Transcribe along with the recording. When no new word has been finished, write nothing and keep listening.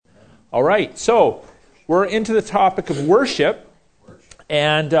All right, so we're into the topic of worship.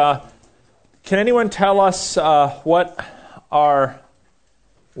 And can anyone tell us what our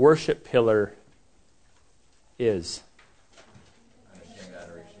worship pillar is? Unashamed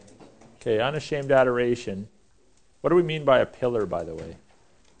adoration. Okay, unashamed adoration. What do we mean by a pillar, by the way?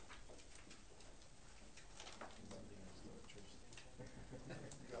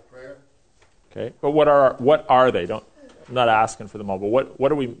 Prayer. Okay, but what are they? I'm not asking for them all, but why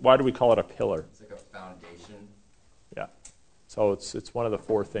do we call it a pillar? It's like a foundation. Yeah. So it's one of the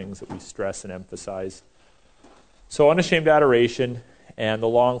four things that we stress and emphasize. So unashamed adoration, and the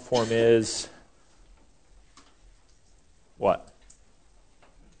long form is what?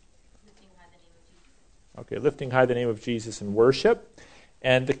 Okay, lifting high the name of Jesus in worship.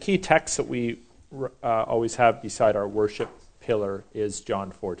 And the key text that we always have beside our worship pillar is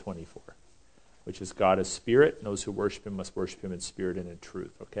John 4:24, which is God is spirit, and those who worship him must worship him in spirit and in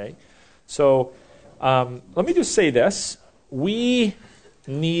truth. Okay? So let me just say this. We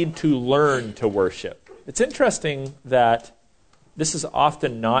need to learn to worship. It's interesting that this is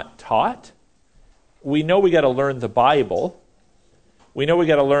often not taught. We know we got to learn the Bible. We know we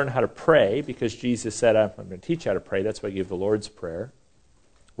got to learn how to pray because Jesus said, I'm going to teach you how to pray. That's why I give the Lord's Prayer.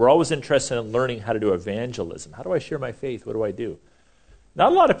 We're always interested in learning how to do evangelism. How do I share my faith? What do I do?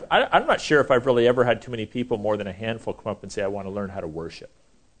 Not a lot of. I'm not sure if I've really ever had too many people, more than a handful, come up and say, I want to learn how to worship.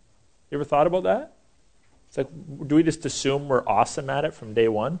 You ever thought about that? It's like, do we just assume we're awesome at it from day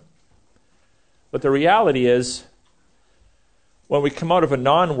one? But the reality is, when we come out of a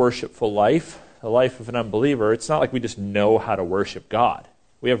non-worshipful life, the life of an unbeliever, it's not like we just know how to worship God.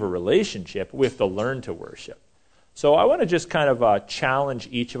 We have a relationship. We have to learn to worship. So I want to just kind of challenge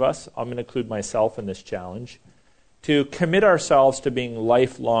each of us. I'm going to include myself in this challenge. To commit ourselves to being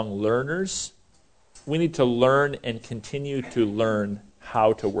lifelong learners. We need to learn and continue to learn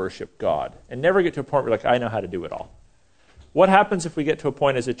how to worship God. And never get to a point where we're like, I know how to do it all. What happens if we get to a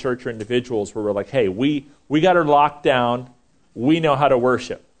point as a church or individuals where we're like, hey, we got her locked down. We know how to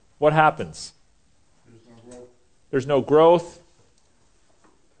worship. What happens? There's no growth.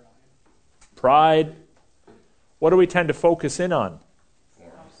 Pride. What do we tend to focus in on?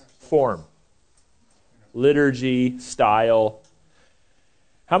 Form. Liturgy, style.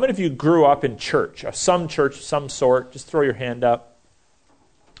 How many of you grew up in church? Some church, some sort. Just throw your hand up.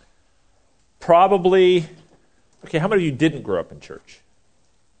 Probably. Okay, how many of you didn't grow up in church?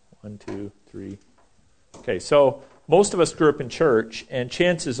 1, 2, 3. Okay, so most of us grew up in church, and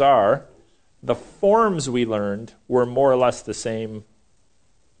chances are the forms we learned were more or less the same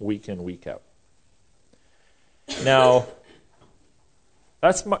week in, week out. Now,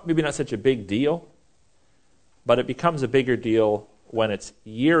 that's maybe not such a big deal, but it becomes a bigger deal when it's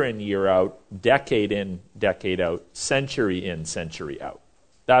year in, year out, decade in, decade out, century in, century out.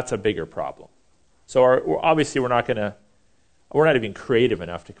 That's a bigger problem. So obviously we're not even creative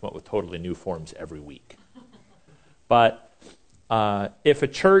enough to come up with totally new forms every week. But if a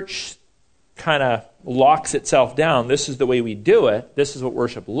church kind of locks itself down, this is the way we do it, this is what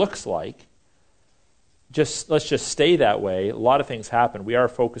worship looks like, let's just stay that way. A lot of things happen. We are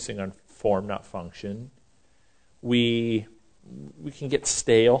focusing on form, not function. We can get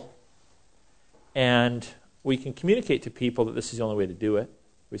stale, and we can communicate to people that this is the only way to do it.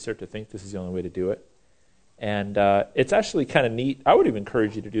 We start to think this is the only way to do it. And it's actually kind of neat. I would even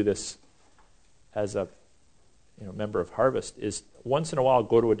encourage you to do this as a member of Harvest, is once in a while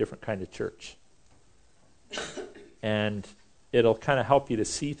go to a different kind of church. And it'll kind of help you to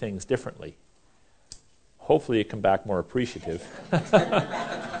see things differently. Hopefully you come back more appreciative.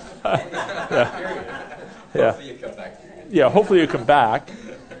 Yeah, hopefully you come back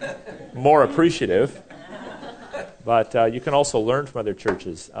more appreciative. But you can also learn from other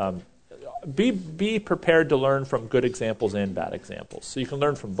churches. Be prepared to learn from good examples and bad examples. So you can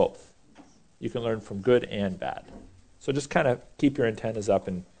learn from both. You can learn from good and bad. So just kind of keep your antennas up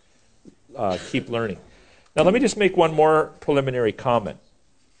and keep learning. Now let me just make one more preliminary comment.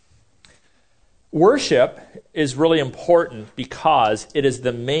 Worship is really important because it is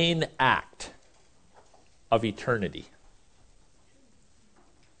the main act of eternity.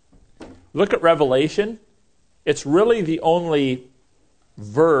 Look at Revelation. It's really the only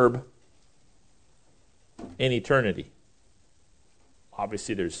verb in eternity.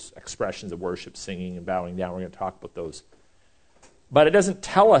 Obviously, there's expressions of worship, singing and bowing down. We're going to talk about those. But it doesn't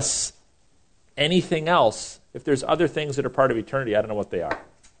tell us anything else. If there's other things that are part of eternity, I don't know what they are.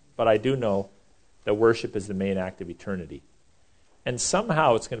 But I do know that worship is the main act of eternity. And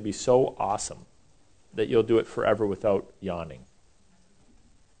somehow it's going to be so awesome that you'll do it forever without yawning,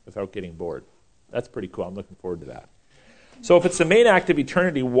 without getting bored. That's pretty cool. I'm looking forward to that. So if it's the main act of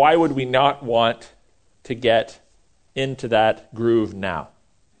eternity, why would we not want to get into that groove now?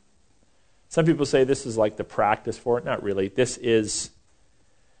 Some people say this is like the practice for it. Not really. It's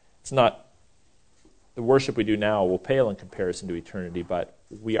not, the worship we do now will pale in comparison to eternity, but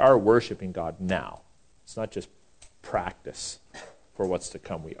we are worshiping God now. It's not just practice for what's to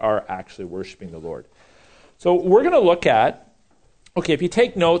come. We are actually worshiping the Lord. So we're going to look at, okay, if you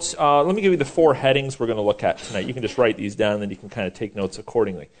take notes, let me give you the 4 headings we're going to look at tonight. You can just write these down, and then you can kind of take notes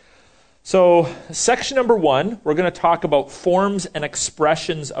accordingly. So section number 1, we're going to talk about forms and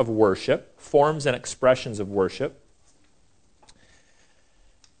expressions of worship. Forms and expressions of worship.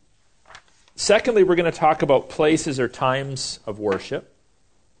 Secondly, we're going to talk about places or times of worship.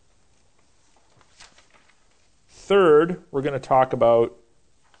 Third, we're going to talk about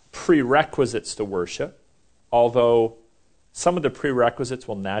prerequisites to worship, although some of the prerequisites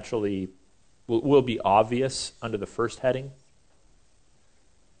will naturally will be obvious under the first heading.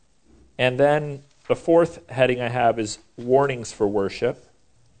 And then the 4th heading I have is warnings for worship.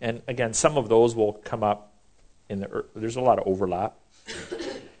 And again, some of those will come up there's a lot of overlap.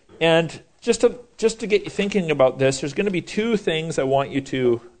 And just to get you thinking about this, there's going to be 2 things I want you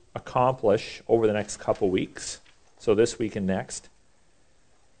to accomplish over the next couple weeks. So this week and next.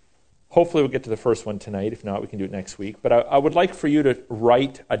 Hopefully we'll get to the first one tonight. If not, we can do it next week. But I would like for you to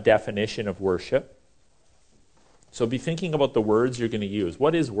write a definition of worship. So be thinking about the words you're going to use.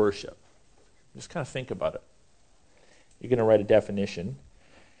 What is worship? Just kind of think about it. You're going to write a definition.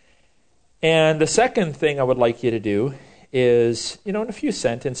 And the second thing I would like you to do is, in a few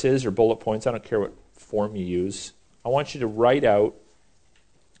sentences or bullet points, I don't care what form you use, I want you to write out,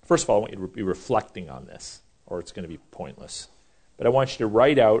 first of all, I want you to be reflecting on this, or it's going to be pointless. But I want you to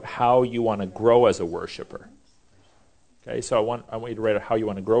write out how you want to grow as a worshiper. Okay, so I want you to write out how you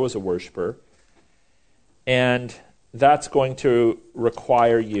want to grow as a worshiper. And that's going to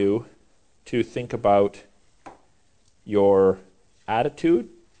require you to think about your attitude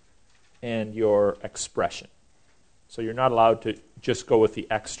and your expression. So you're not allowed to just go with the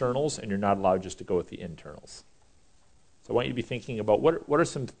externals, and you're not allowed just to go with the internals. So I want you to be thinking about what are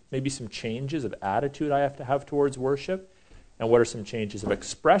maybe some changes of attitude I have to have towards worship, and what are some changes of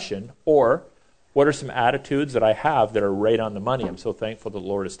expression, or what are some attitudes that I have that are right on the money. I'm so thankful the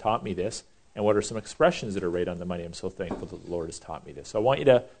Lord has taught me this. And what are some expressions that are right on the money? I'm so thankful that the Lord has taught me this. So I want you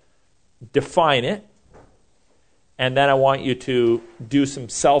to define it, and then I want you to do some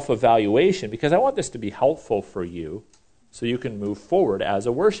self-evaluation, because I want this to be helpful for you so you can move forward as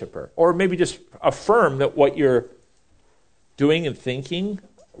a worshiper. Or maybe just affirm that what you're doing and thinking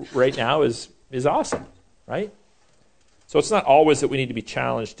right now is awesome, right? So it's not always that we need to be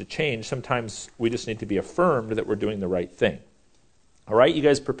challenged to change. Sometimes we just need to be affirmed that we're doing the right thing. All right, you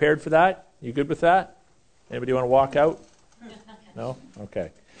guys prepared for that? You good with that? Anybody want to walk out? No?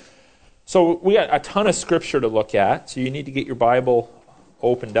 Okay. So we got a ton of scripture to look at, so you need to get your Bible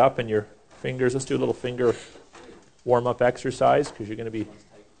opened up and your fingers. Let's do a little finger warm-up exercise, because you're going to be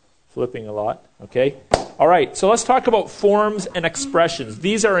flipping a lot. Okay? All right, so let's talk about forms and expressions.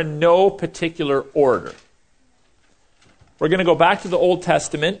 These are in no particular order. We're going to go back to the Old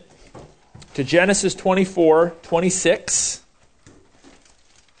Testament, to Genesis 24:26.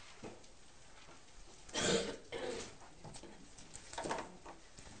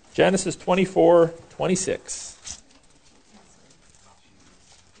 Genesis 24:26.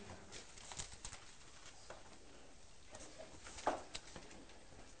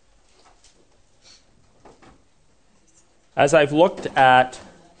 As I've looked at,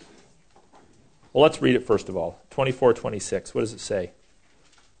 well, let's read it first of all. 24:26. What does it say?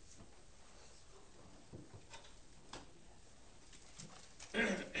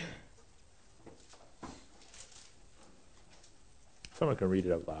 Someone can read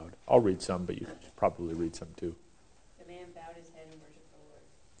it out loud. I'll read some, but you should probably read some too. The man bowed his head and worshipped the Lord.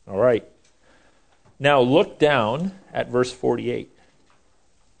 All right. Now look down at verse 48.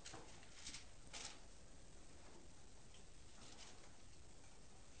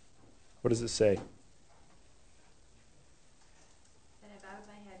 What does it say? Then I bowed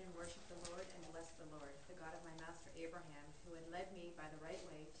my head and worshipped the Lord and blessed the Lord, the God of my master Abraham, who had led me by the right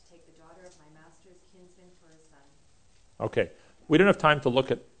way to take the daughter of my master's kinsman for his son. Okay. We don't have time to look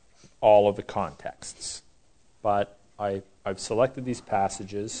at all of the contexts, but I've selected these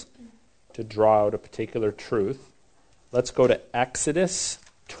passages to draw out a particular truth. Let's go to Exodus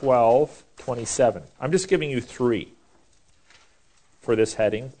 12:27. I'm just giving you 3 for this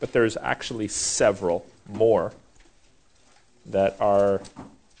heading, but there's actually several more that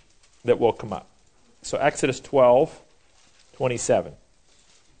will come up. So Exodus 12:27.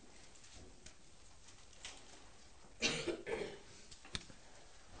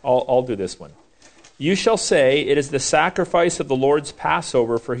 I'll do this one. You shall say, it is the sacrifice of the Lord's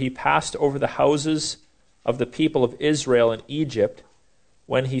Passover, for he passed over the houses of the people of Israel in Egypt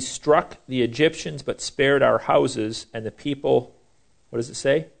when he struck the Egyptians but spared our houses, and the people, what does it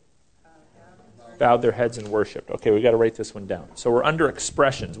say? Bowed their heads and worshipped. Okay, we've got to write this one down. So we're under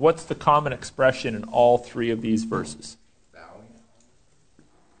expressions. What's the common expression in all three of these verses? Bowing.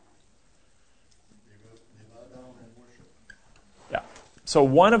 Yeah. So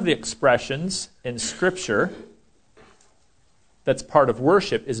one of the expressions in Scripture that's part of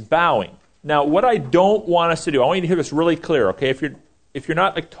worship is bowing. Now, what I don't want us to do, I want you to hear this really clear, okay? If you're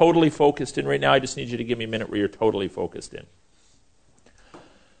not like totally focused in right now, I just need you to give me a minute where you're totally focused in.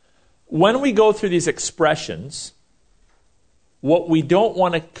 When we go through these expressions, what we don't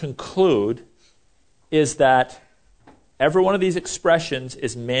want to conclude is that every one of these expressions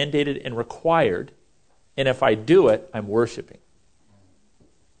is mandated and required, and if I do it, I'm worshiping.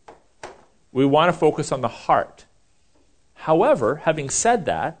 We want to focus on the heart. However, having said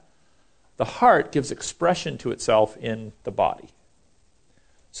that, the heart gives expression to itself in the body.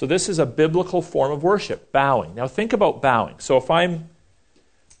 So this is a biblical form of worship, bowing. Now think about bowing. So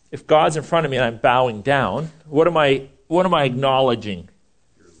if God's in front of me and I'm bowing down, what am I acknowledging?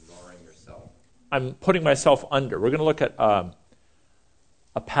 You're lowering yourself. I'm putting myself under. We're going to look at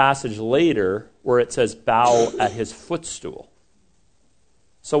a passage later where it says bow at his footstool.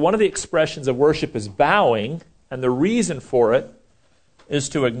 So one of the expressions of worship is bowing, and the reason for it is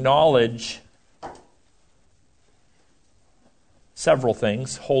to acknowledge several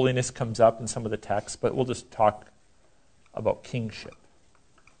things. Holiness comes up in some of the texts, but we'll just talk about kingship.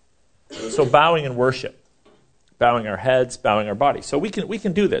 So bowing in worship, bowing our heads, bowing our body. So we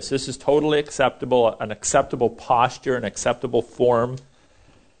can do this. This is totally acceptable, an acceptable posture, an acceptable form. Do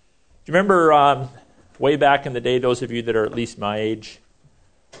you remember way back in the day, those of you that are at least my age,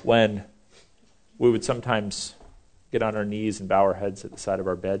 when we would sometimes get on our knees and bow our heads at the side of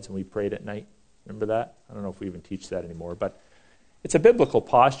our beds when we prayed at night? Remember that? I don't know if we even teach that anymore, but it's a biblical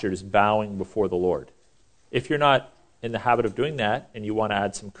posture, just bowing before the Lord. If you're not in the habit of doing that and you want to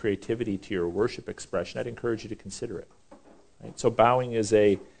add some creativity to your worship expression, I'd encourage you to consider it. Right? So bowing is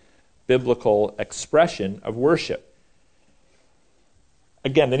a biblical expression of worship.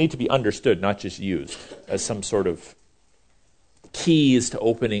 Again, they need to be understood, not just used as some sort of keys to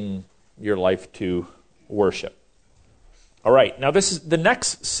opening your life to worship. All right, now this is the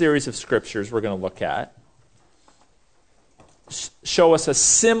next series of scriptures we're going to look at. Show us a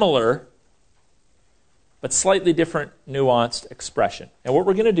similar but slightly different, nuanced expression. And what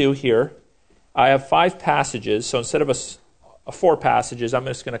we're going to do here, I have 5 passages, so instead of 4 passages, I'm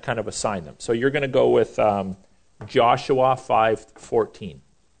just going to kind of assign them. So you're going to go with Joshua 5:14.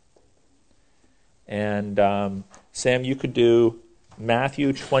 And Sam, you could do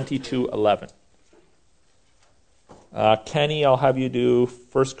Matthew 22:11. Kenny, I'll have you do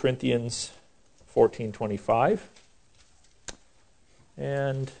 1 Corinthians 14:25.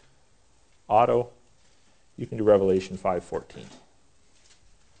 And Otto, you can do Revelation 5:14.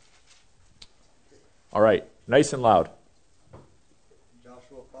 All right, nice and loud.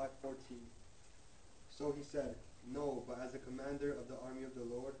 Joshua 5:14. So he said, "No, but as a commander of the army of the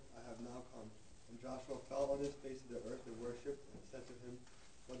Lord, I have now come." And Joshua fell on his face to the earth and worshipped, and said to him,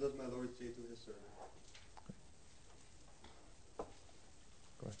 "What does my Lord say to his servant?"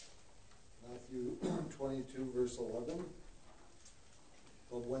 Go ahead. Matthew 22, verse 11.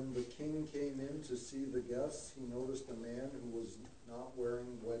 But when the king came in to see the guests, he noticed a man who was not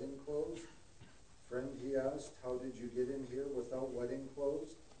wearing wedding clothes. "Friend," he asked, "how did you get in here without wedding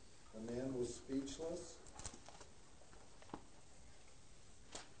clothes?" The man was speechless.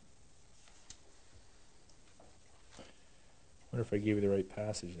 I wonder if I gave you the right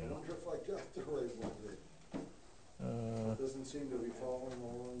passage I now. wonder if I got the right one there. It doesn't seem to be following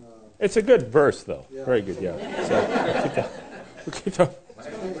along. It's a good verse, though. Yeah. Very good, yeah. So, we'll keep that.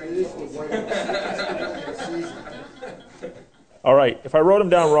 All right. If I wrote them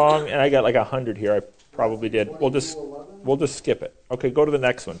down wrong, and I got like 100 here, I probably did. We'll just skip it. Okay, go to the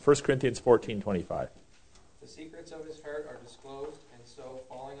next one. 1 Corinthians 14:25. The secrets of his heart are disclosed, and so,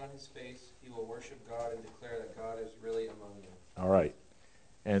 falling on his face, he will worship God and declare that God is really among you. All right.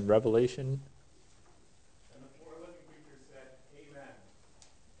 And Revelation. And the 4 living creatures said, "Amen."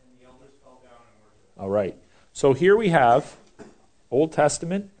 And the elders fell down and worshipped. All right. So here we have Old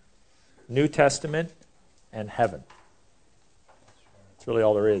Testament, New Testament, and heaven. That's really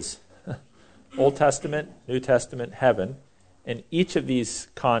all there is. Old Testament, New Testament, heaven. In each of these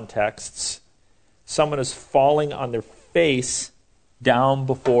contexts, someone is falling on their face down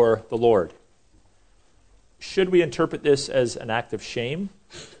before the Lord. Should we interpret this as an act of shame?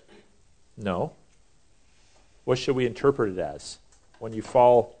 No. What should we interpret it as? When you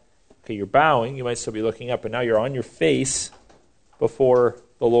fall, okay, you're bowing, you might still be looking up, but now you're on your face before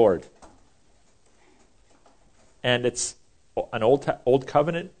the Lord. And it's an old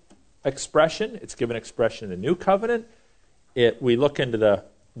covenant expression. It's given expression in the new covenant. We look into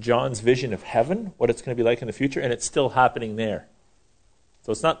John's vision of heaven, what it's going to be like in the future, and it's still happening there.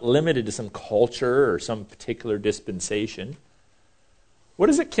 So it's not limited to some culture or some particular dispensation. What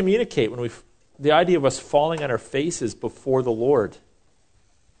does it communicate when the idea of us falling on our faces before the Lord?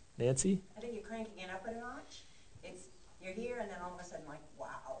 Nancy? I think you're cranking it up a notch. You're here, and then all of a sudden, like,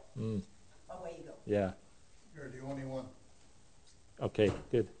 wow. Away you go. Yeah. You're the only one. Okay,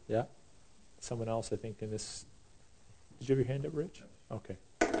 good. Yeah. Someone else, I think, in this. Did you have your hand up, Rich? Okay.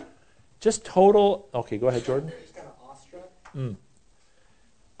 Just total. Okay, go ahead, Jordan. Just kind of awestruck.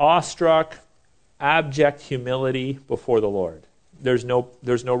 Awestruck, abject humility before the Lord. There's no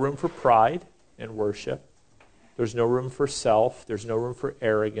room for pride in worship. There's no room for self. There's no room for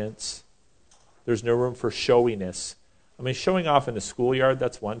arrogance. There's no room for showiness. I mean, showing off in the schoolyard,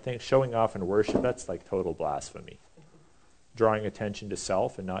 that's one thing. Showing off in worship, that's like total blasphemy. Drawing attention to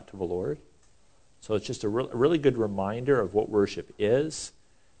self and not to the Lord. So it's just a really good reminder of what worship is.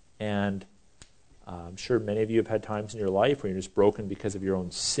 And I'm sure many of you have had times in your life where you're just broken because of your own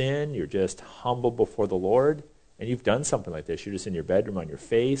sin. You're just humble before the Lord. And you've done something like this. You're just in your bedroom on your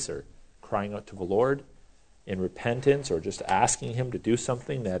face or crying out to the Lord in repentance or just asking Him to do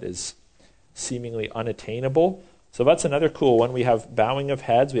something that is seemingly unattainable. So that's another cool one. We have bowing of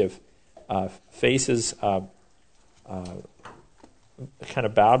heads. We have faces kind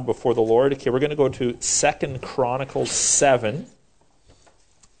of bowed before the Lord. Okay, we're going to go to 2 Chronicles 7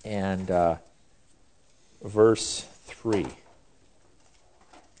 and verse 3.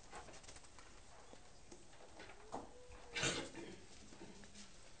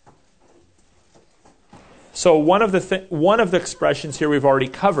 So one of the expressions here we've already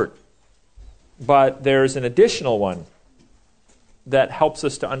covered, but there's an additional one that helps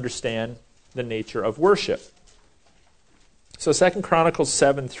us to understand the nature of worship. So 2 Chronicles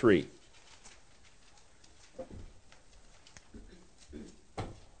 7:3.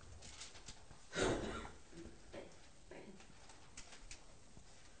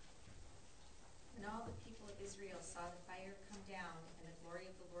 When all the people of Israel saw the fire come down and the glory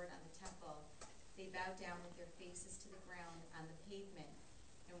of the Lord on the temple, they bowed down with their faces to the ground on the pavement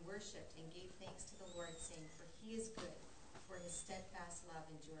and worshipped and gave thanks to the Lord, saying, "For He is good, for His steadfast love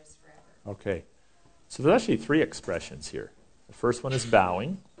endures forever." Okay. So there's actually three expressions here. The first one is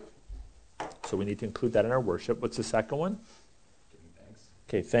bowing. So we need to include that in our worship. What's the second one? Giving thanks.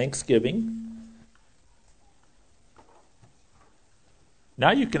 Okay, thanksgiving.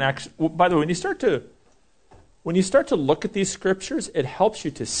 Now you can actually, by the way, when you start to look at these scriptures, it helps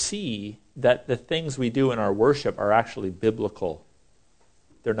you to see that the things we do in our worship are actually biblical.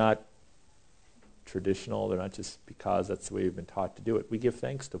 They're not traditional. They're not just because that's the way we've been taught to do it. We give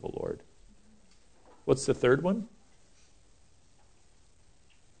thanks to the Lord. What's the third one?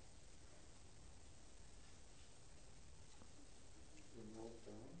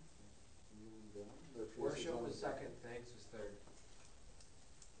 Worship was second, thanks was third.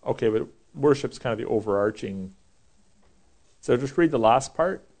 Okay, but worship's kind of the overarching. So just read the last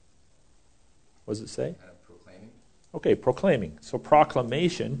part. What does it say? Proclaiming. Okay, proclaiming. So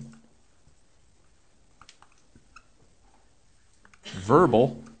proclamation,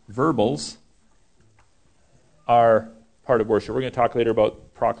 verbals are part of worship. We're going to talk later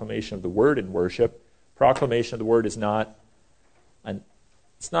about proclamation of the word in worship. Proclamation of the word is not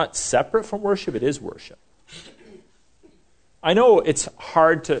it's not separate from worship, it is worship. I know it's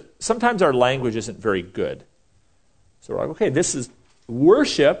hard to, sometimes our language isn't very good. So we're like, okay, this is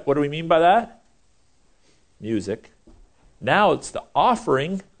worship. What do we mean by that? Music. Now it's the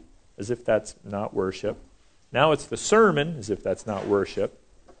offering, as if that's not worship. Now it's the sermon, as if that's not worship.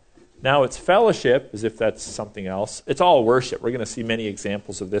 Now it's fellowship, as if that's something else. It's all worship. We're going to see many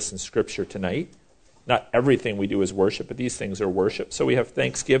examples of this in Scripture tonight. Not everything we do is worship, but these things are worship. So we have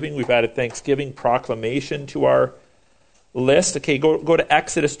thanksgiving. We've added thanksgiving, proclamation to our list. Okay, go to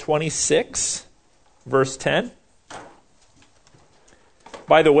Exodus 26, verse 10.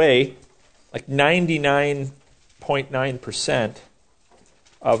 By the way, like 99.9%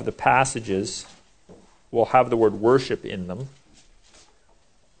 of the passages will have the word worship in them.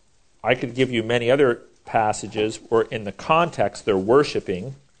 I could give you many other passages where in the context they're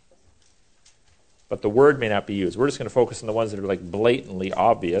worshiping, but the word may not be used. We're just going to focus on the ones that are like blatantly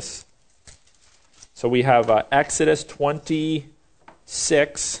obvious. So we have Exodus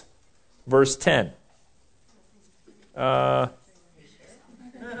 26, verse 10.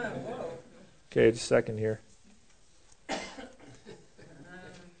 Okay, just a second here.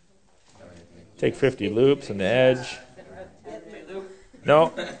 Take 50 loops on the edge.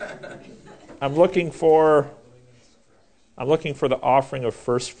 No. I'm looking for the offering of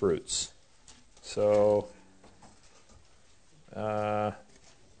first fruits. So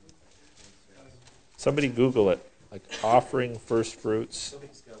somebody Google it. Like offering first fruits.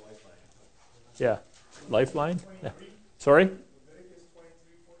 Yeah. Lifeline? Yeah. Sorry?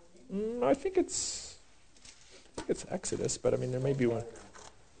 I think it's Exodus, but I mean there may be one.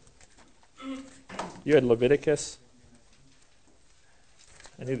 You had Leviticus.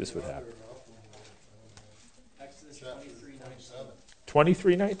 I knew this would happen. Exodus 23:19.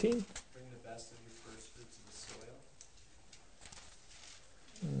 23:19? Bring the best of your first fruits of the soil.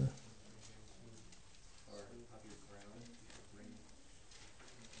 Or of your ground. You should bring.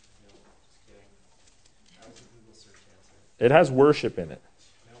 No, just kidding. That was a Google search answer. It has worship in it.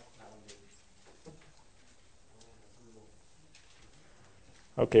 No, that one didn't.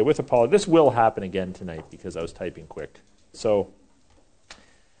 Okay, with apology. This will happen again tonight because I was typing quick. So,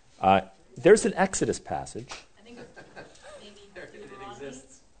 there's an Exodus passage. I think it's maybe It Deuteronomy.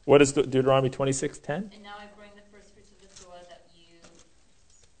 exists. What is Deuteronomy 26:10? And now I bring the first fruits of the soil that you,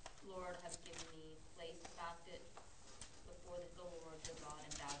 Lord, have given me. Place the basket before the Lord your God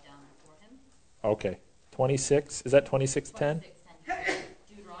and bow down before him. Okay. 26. Is that 26:10? 26:10.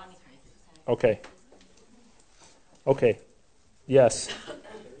 Deuteronomy 26:10. Okay. Okay. Yes.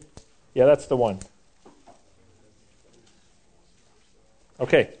 Yeah, that's the one.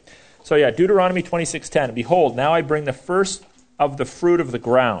 Okay. So yeah, Deuteronomy 26:10. Behold, now I bring the first of the fruit of the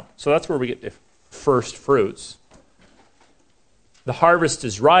ground. So that's where we get the first fruits. The harvest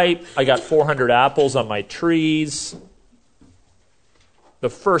is ripe. I got 400 apples on my trees. The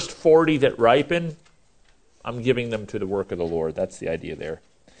first 40 that ripen, I'm giving them to the work of the Lord. That's the idea there.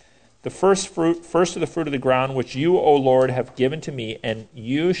 The first of the fruit of the ground, which you, O Lord, have given to me, and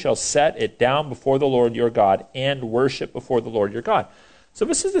you shall set it down before the Lord your God and worship before the Lord your God. So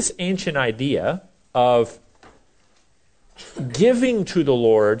this is this ancient idea of giving to the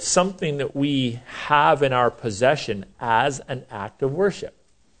Lord something that we have in our possession as an act of worship.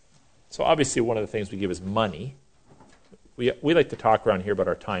 So obviously one of the things we give is money. We like to talk around here about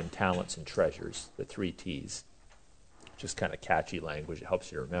our time, talents, and treasures, the 3 T's. Just kind of catchy language. It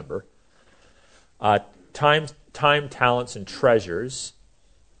helps you remember. Time, talents, and treasures.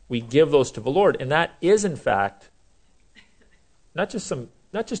 We give those to the Lord, and that is, in fact, not just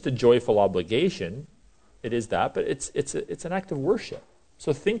a joyful obligation. It is that, but it's an act of worship.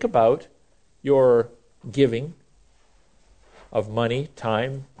 So think about your giving of money,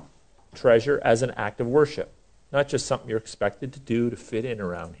 time, treasure as an act of worship, not just something you're expected to do to fit in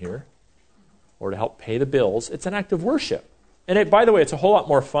around here, or to help pay the bills. It's an act of worship. And by the way, it's a whole lot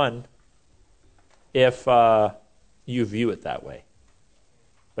more fun if you view it that way.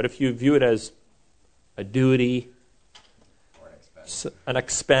 But if you view it as a duty, an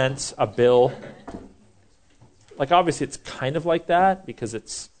expense, a bill, like obviously it's kind of like that because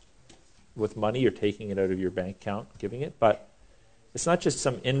it's with money, you're taking it out of your bank account, giving it, but it's not just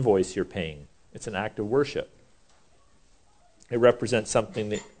some invoice you're paying. It's an act of worship. It represents something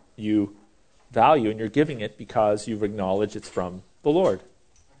that you value, and you're giving it because you've acknowledged it's from the Lord.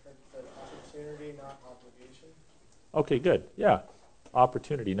 Opportunity, not obligation. Okay, good. Yeah.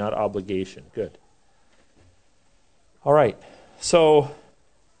 Opportunity, not obligation. Good. All right. So,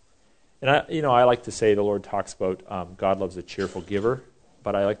 and I like to say the Lord talks about God loves a cheerful giver,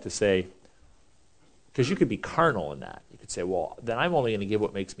 but I like to say, because you could be carnal in that. You could say, well, then I'm only going to give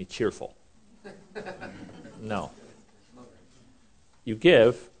what makes me cheerful. No. You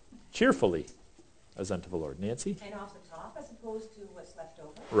give cheerfully as unto the Lord. Nancy? And off the top as opposed to what's left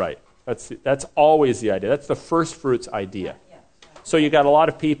over? Right. That's always the idea. That's the first fruits idea. Yeah. So you got a lot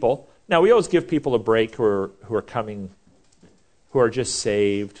of people. Now, we always give people a break who are coming, who are just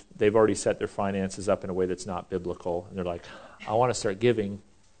saved. They've already set their finances up in a way that's not biblical. And they're like, I want to start giving.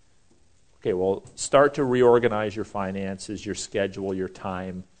 Okay, well, start to reorganize your finances, your schedule, your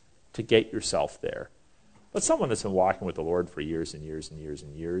time to get yourself there. But someone that's been walking with the Lord for years and years and years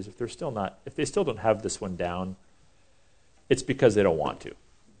and years, if they still don't have this one down, it's because they don't want to.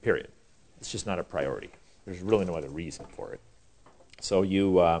 Period. It's just not a priority. There's really no other reason for it. So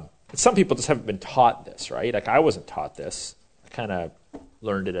some people just haven't been taught this, right? Like I wasn't taught this. I kind of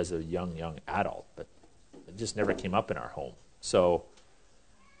learned it as a young adult, but it just never came up in our home. So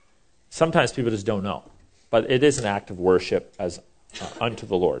sometimes people just don't know. But it is an act of worship as unto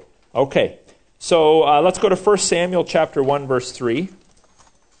the Lord. Okay. So let's go to 1 Samuel chapter 1, verse 3.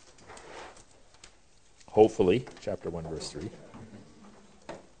 Hopefully, chapter 1, verse 3.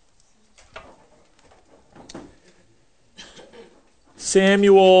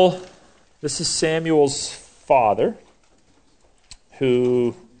 This is Samuel's father,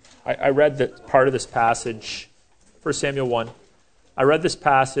 who I read that part of this passage, 1 Samuel 1. I read this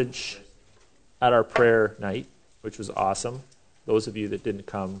passage at our prayer night, which was awesome. Those of you that didn't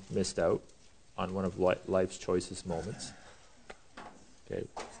come missed out on one of life's choicest moments. Okay,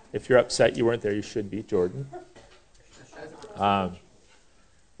 if you're upset you weren't there, you should be, Jordan.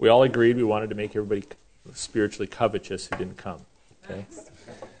 We all agreed we wanted to make everybody spiritually covetous who didn't come. Okay,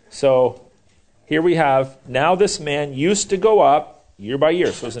 so here we have, now this man used to go up year by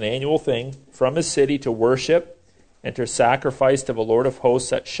year, so it was an annual thing, from his city to worship and to sacrifice to the Lord of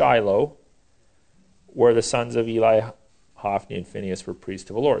hosts at Shiloh, where the sons of Eli, Hophni, and Phinehas were priests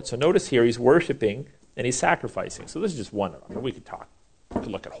to the Lord. So notice here he's worshiping and he's sacrificing. So this is just one of them. We could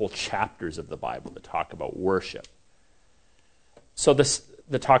look at whole chapters of the Bible that talk about worship. So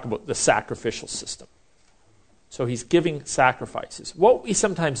they talk about the sacrificial system. So he's giving sacrifices. What we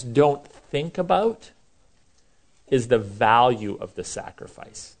sometimes don't think about is the value of the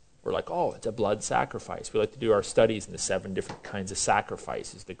sacrifice. We're like, oh, it's a blood sacrifice. We like to do our studies in the 7 different kinds of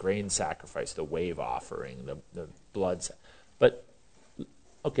sacrifices, the grain sacrifice, the wave offering, the blood. But,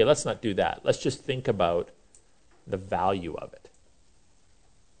 okay, let's not do that. Let's just think about the value of it.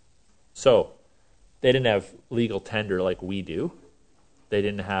 So, they didn't have legal tender like we do. They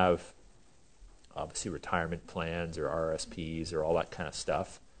didn't have, obviously, retirement plans or RSPs or all that kind of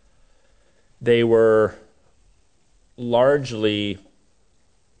stuff. They were largely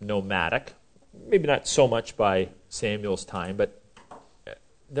nomadic, maybe not so much by Samuel's time, but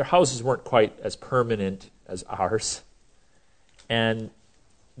their houses weren't quite as permanent as ours. And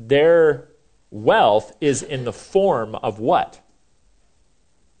their wealth is in the form of what?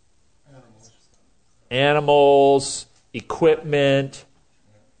 Animals, equipment,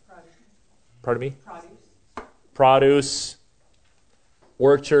 pardon me? Produce,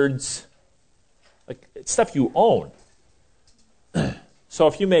 orchards, like it's stuff you own. So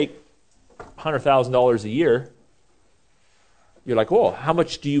if you make $100,000 a year, you're like, oh, how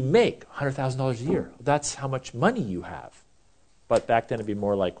much do you make? $100,000 a year. That's how much money you have. But back then it'd be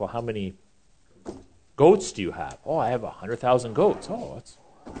more like, well, how many goats do you have? Oh, I have 100,000 goats. Oh, that's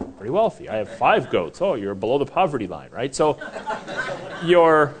pretty wealthy. I have 5 goats. Oh, you're below the poverty line, right? So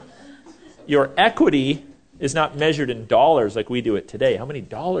your equity is not measured in dollars like we do it today. How many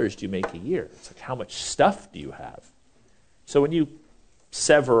dollars do you make a year? It's like, how much stuff do you have? So when you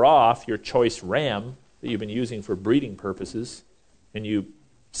sever off your choice ram that you've been using for breeding purposes and you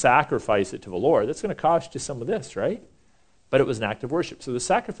sacrifice it to the Lord, that's going to cost you some of this, right? But it was an act of worship. So the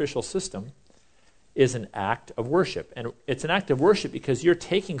sacrificial system is an act of worship. And it's an act of worship because you're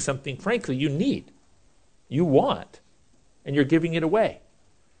taking something, frankly, you need, you want, and you're giving it away.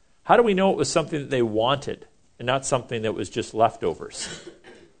 How do we know it was something that they wanted and not something that was just leftovers?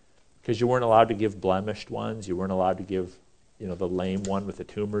 Because you weren't allowed to give blemished ones. You weren't allowed to give, the lame one with the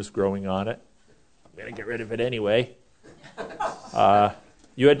tumors growing on it. I'm going to get rid of it anyway.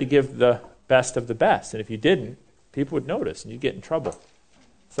 You had to give the best of the best. And if you didn't, people would notice and you'd get in trouble.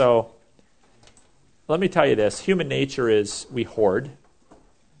 So let me tell you this. Human nature is we hoard.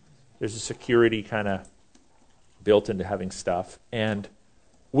 There's a security kind of built into having stuff. And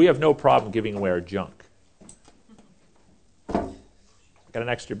we have no problem giving away our junk. Got an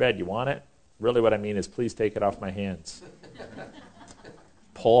extra bed. You want it? Really what I mean is please take it off my hands.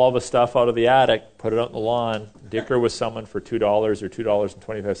 Pull all the stuff out of the attic, put it out on the lawn, dicker with someone for $2 or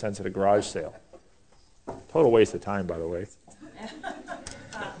 $2.25 at a garage sale. Total waste of time, by the way.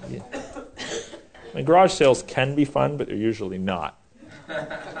 Yeah. I mean, garage sales can be fun, but they're usually not.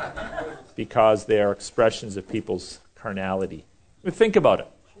 Because they are expressions of people's carnality. But think about it.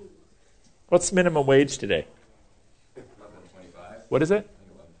 What's minimum wage today? $11.25. What is it?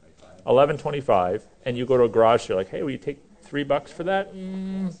 $11.25. And you go to a garage sale, like, hey, will you take $3 for that?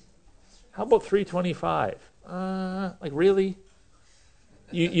 How about $3.25? Like, really?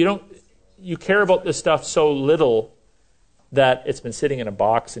 You care about this stuff so little that it's been sitting in a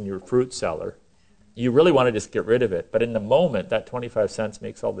box in your fruit cellar. You really want to just get rid of it. But in the moment, that 25 cents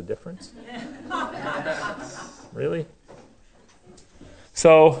makes all the difference. Really?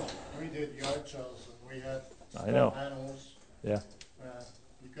 So we did yard sales and we had animals. Yeah.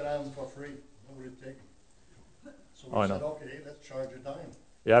 You could have them for free. Nobody would take them. So we said, okay, let's charge a dime.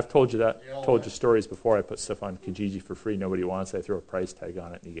 Yeah, I've told you that. Told you stories before. I put stuff on Kijiji for free. Nobody wants it. I throw a price tag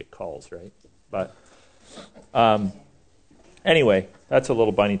on it and you get calls, right? But anyway, that's a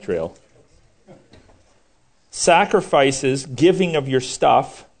little bunny trail. Sacrifices, giving of your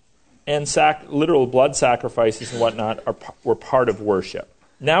stuff, and literal blood sacrifices and whatnot were part of worship.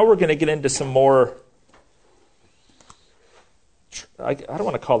 Now we're going to get into some more I don't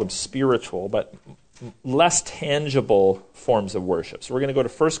want to call them spiritual, but less tangible forms of worship. So we're going to go to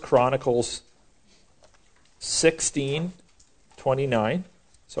 1 Chronicles 16:29.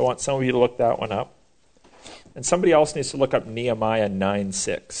 So I want some of you to look that one up. And somebody else needs to look up Nehemiah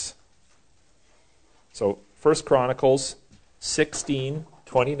 9:6. So 1 Chronicles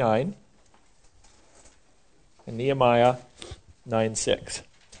 16:29 and Nehemiah 9:6.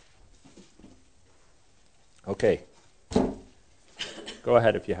 Okay. Go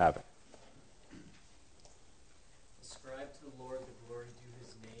ahead if you have it. Ascribe to the Lord the glory due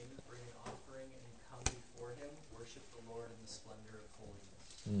his name, bring an offering and come before him, worship the Lord in the splendor of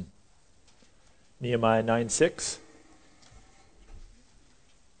holiness. Nehemiah 9:6.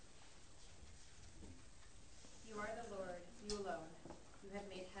 You are the Lord, you alone. You have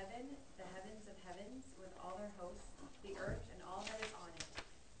made heaven, the heavens of heavens, with all their hosts, the earth and all that is on it,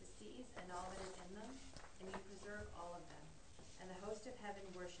 the seas and all that is in them, and you preserve all of them. And the host of heaven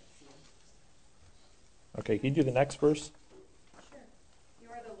worships you. Okay, can you do the next verse? Sure. You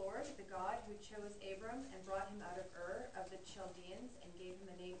are the Lord, the God who chose Abram and brought him out of Ur of the Chaldeans and gave him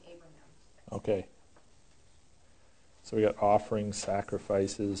the name Abraham. Okay. So we got offerings,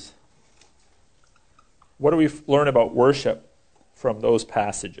 sacrifices. What do we learn about worship from those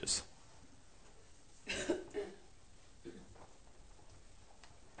passages? We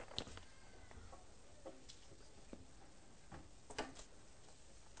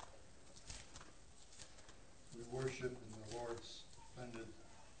worship in the Lord's splendid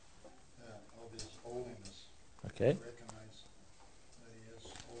of his holiness. Okay. Recognize that he is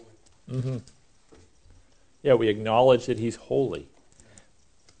holy. Mm-hmm. Yeah, we acknowledge that he's holy.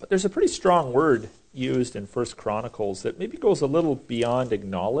 But there's a pretty strong word used in 1 Chronicles that maybe goes a little beyond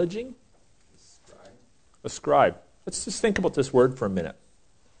acknowledging. Ascribe. Let's just think about this word for a minute.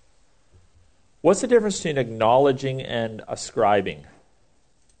 What's the difference between acknowledging and ascribing?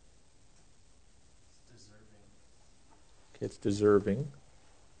 It's deserving. Okay, it's deserving.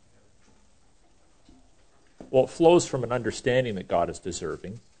 Well, it flows from an understanding that God is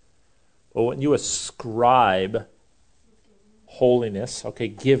deserving. But when you ascribe holiness, okay,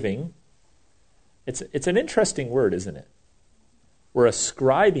 giving, it's an interesting word, isn't it? We're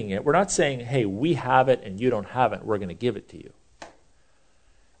ascribing it. We're not saying, hey, we have it and you don't have it, we're going to give it to you.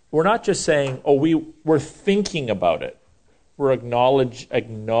 We're not just saying, oh, we're thinking about it. We're knowledge. I'm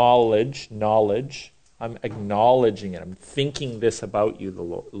acknowledging it. I'm thinking this about you, the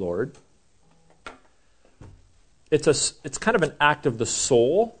Lord. It's kind of an act of the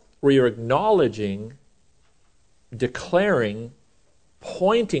soul where you're acknowledging, declaring,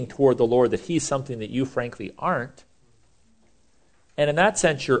 pointing toward the Lord that he's something that you frankly aren't. And in that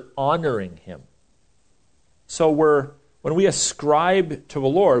sense, you're honoring him. So when we ascribe to the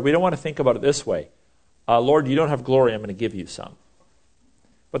Lord, we don't want to think about it this way. Lord, you don't have glory, I'm going to give you some.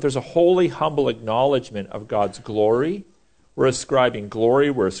 But there's a holy, humble acknowledgement of God's glory. We're ascribing glory,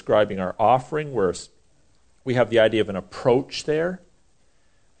 we're ascribing our offering, we have the idea of an approach there.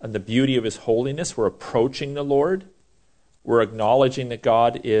 And the beauty of his holiness, we're approaching the Lord. We're acknowledging that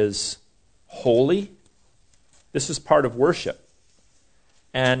God is holy. This is part of worship.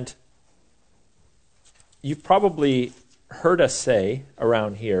 And you've probably heard us say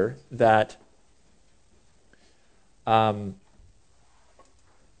around here that in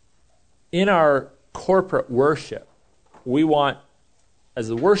our corporate worship, we want, as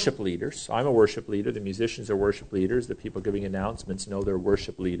the worship leaders, I'm a worship leader, the musicians are worship leaders, the people giving announcements know they're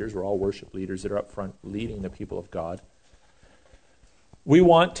worship leaders, we're all worship leaders that are up front leading the people of God. We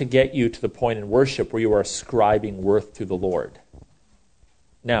want to get you to the point in worship where you are ascribing worth to the Lord.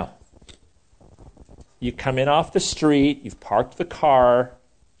 Now, you come in off the street, you've parked the car,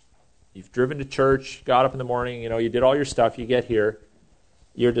 you've driven to church, got up in the morning, you did all your stuff, you get here,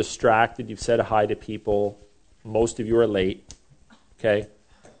 you're distracted, you've said hi to people, most of you are late, okay,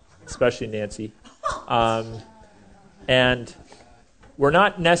 especially Nancy. And we're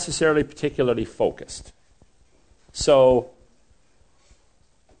not necessarily particularly focused. So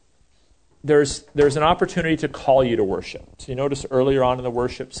there's an opportunity to call you to worship. So you notice earlier on in the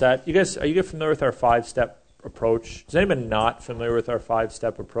worship set, are you familiar with our 5-step approach? Is anyone not familiar with our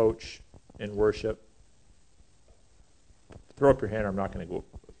 5-step approach in worship? Throw up your hand, or I'm not going to go.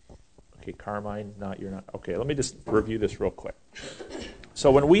 Okay, Carmine, you're not. Okay, let me just review this real quick. So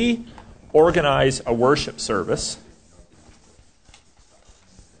when we organize a worship service,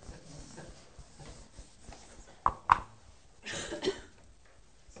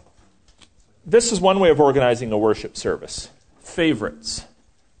 this is one way of organizing a worship service. Favorites.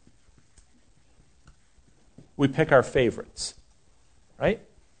 We pick our favorites, right?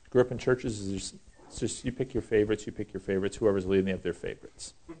 Grew up in churches, there's It's just you pick your favorites, whoever's leading, they have their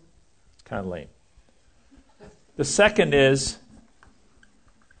favorites. It's kind of lame. The second is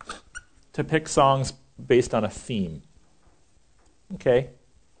to pick songs based on a theme. Okay,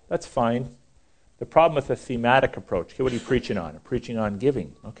 that's fine. The problem with a thematic approach, okay, what are you preaching on? I'm preaching on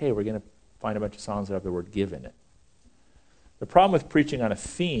giving. Okay, we're going to find a bunch of songs that have the word give in it. The problem with preaching on a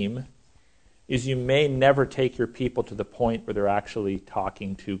theme is you may never take your people to the point where they're actually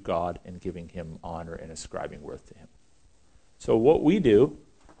talking to God and giving him honor and ascribing worth to him. So what we do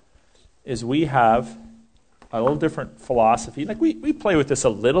is we have a little different philosophy. Like we play with this a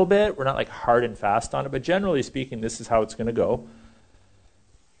little bit. We're not like hard and fast on it, but generally speaking, this is how it's going to go.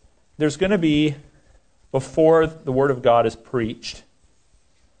 There's going to be, before the Word of God is preached,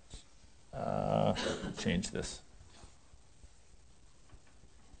 change this.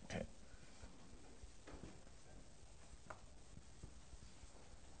 Okay.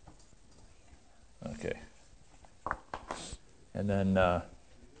 Okay. And then,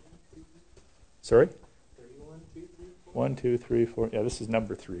 sorry? 1, 2, 3, 4. Yeah, this is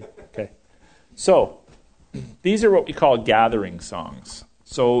number 3. Okay. So, these are what we call gathering songs.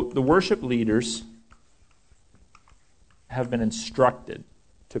 So, the worship leaders have been instructed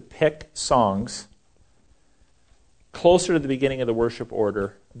to pick songs closer to the beginning of the worship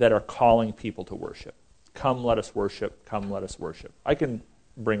order that are calling people to worship. Come, let us worship. Come, let us worship. I can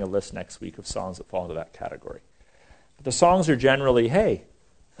bring a list next week of songs that fall into that category. But the songs are generally, hey,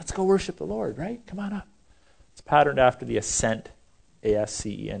 let's go worship the Lord, right? Come on up. It's patterned after the Ascent,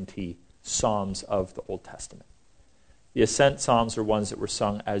 A-S-C-E-N-T, Psalms of the Old Testament. The Ascent Psalms are ones that were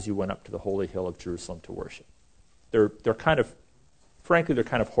sung as you went up to the holy hill of Jerusalem to worship. They're kind of, frankly, they're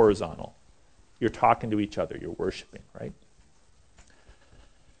kind of horizontal. You're talking to each other. You're worshiping, right?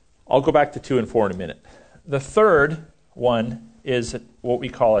 I'll go back to 2 and 4 in a minute. The third one is what we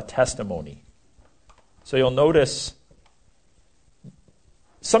call a testimony. So you'll notice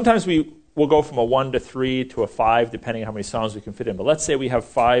sometimes we will go from a 1 to 3 to a 5, depending on how many songs we can fit in. But let's say we have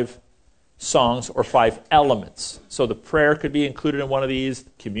 5 songs or 5 elements. So the prayer could be included in one of these,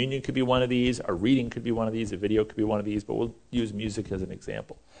 communion could be one of these, a reading could be one of these, a video could be one of these, but we'll use music as an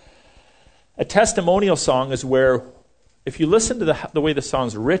example. A testimonial song is where, if you listen to the way the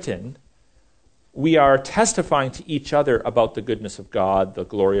song's written, we are testifying to each other about the goodness of God, the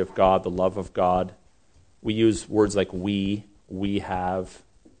glory of God, the love of God. We use words like we have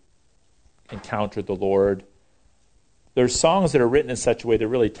encountered the Lord. There's songs that are written in such a way they're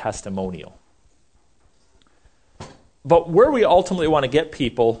really testimonial. But where we ultimately want to get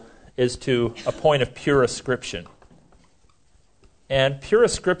people is to a point of pure ascription. And pure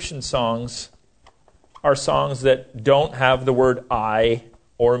ascription songs are songs that don't have the word I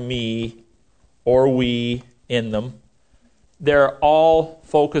or me or we in them. They're all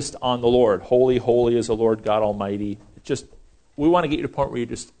focused on the Lord. Holy, holy is the Lord God Almighty. We want to get you to a point where you're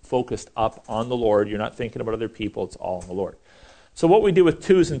just focused up on the Lord. You're not thinking about other people. It's all on the Lord. So what we do with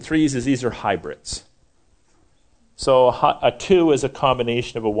 2s and 3s is these are hybrids. So a 2 is a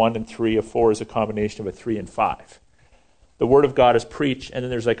combination of a 1 and 3. A 4 is a combination of a 3 and 5. The Word of God is preached, and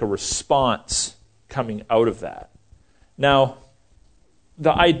then there's like a response coming out of that. Now,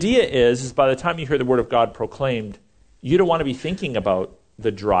 the idea is by the time you hear the Word of God proclaimed, you don't want to be thinking about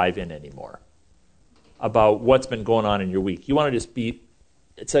the drive-in anymore, about what's been going on in your week. You want to just be,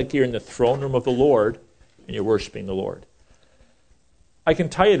 it's like you're in the throne room of the Lord and you're worshiping the Lord. I can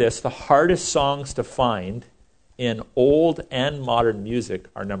tell you this, the hardest songs to find in old and modern music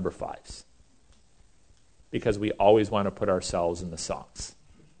are number 5s. Because we always want to put ourselves in the songs.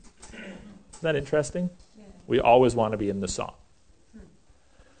 Isn't that interesting? Yeah. We always want to be in the song.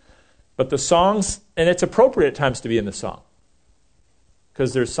 But the songs, and it's appropriate at times to be in the song,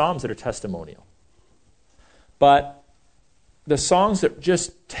 because there's psalms that are testimonial. But the songs that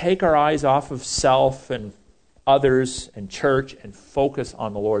just take our eyes off of self and others and church and focus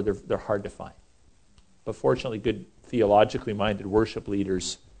on the Lord, they're hard to find. But fortunately, good theologically minded worship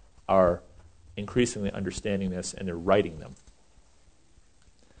leaders are increasingly understanding this, and they're writing them.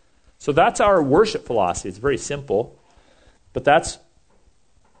 So that's our worship philosophy. It's very simple, but that's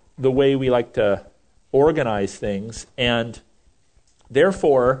the way we like to organize things. And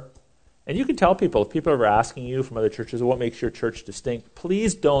therefore, and you can tell people, if people are asking you from other churches, what makes your church distinct,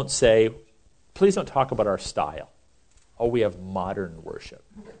 please don't talk about our style. Oh, we have modern worship.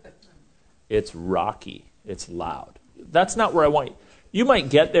 It's rocky. It's loud. That's not where I want you. You might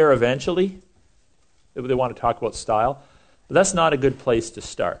get there eventually. They want to talk about style. But that's not a good place to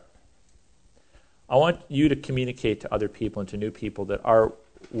start. I want you to communicate to other people and to new people that our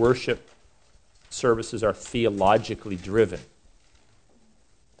worship services are theologically driven.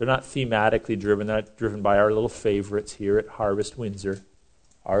 They're not thematically driven. They're not driven by our little favorites here at Harvest Windsor,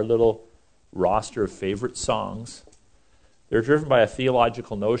 our little roster of favorite songs. They're driven by a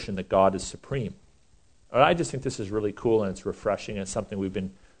theological notion that God is supreme. And I just think this is really cool, and it's refreshing, and it's something we've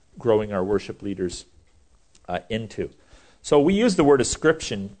been growing our worship leaders into. So we use the word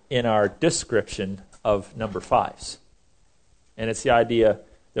ascription in our description of number 5s. And it's the idea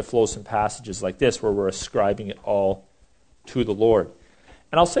that flows from passages like this where we're ascribing it all to the Lord.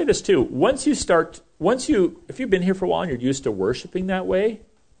 And I'll say this too, if you've been here for a while and you're used to worshiping that way,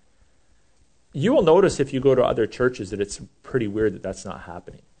 you will notice if you go to other churches that it's pretty weird that that's not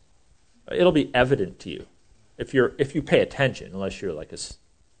happening. It'll be evident to you if you pay attention, unless you're like a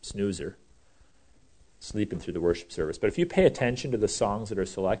snoozer, sleeping through the worship service. But if you pay attention to the songs that are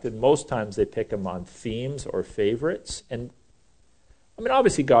selected, most times they pick them on themes or favorites. And I mean,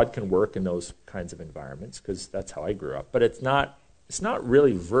 obviously God can work in those kinds of environments because that's how I grew up. But it's not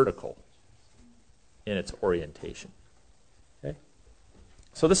really vertical in its orientation. Okay?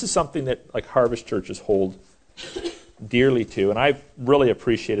 So this is something that like Harvest churches hold dearly to, and I've really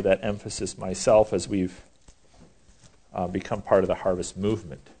appreciated that emphasis myself as we've become part of the Harvest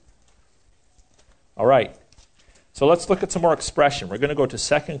movement. All right, so let's look at some more expression. We're going to go to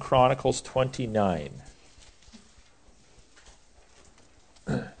 2 Chronicles 29.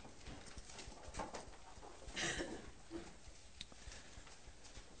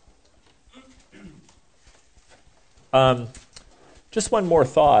 Just one more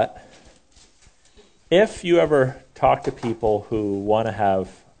thought. If you ever talk to people who want to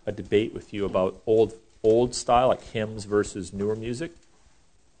have a debate with you about old style, like hymns versus newer music,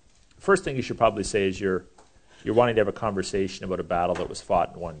 first thing you should probably say is you're wanting to have a conversation about a battle that was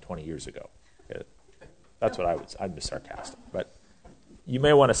fought and won 20 years ago. Okay? That's what I'm just sarcastic. But you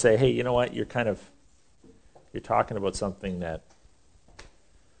may want to say, hey, you know what, you're talking about something that,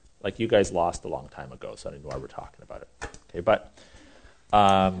 like, you guys lost a long time ago, so I don't know why we're talking about it. Okay, but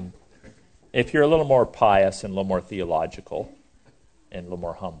if you're a little more pious and a little more theological and a little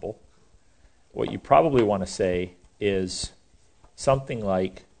more humble, what you probably want to say is something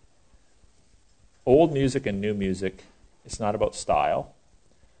like, old music and new music, it's not about style.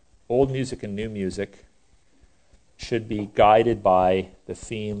 Old music and new music should be guided by the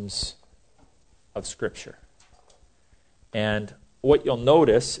themes of Scripture. And what you'll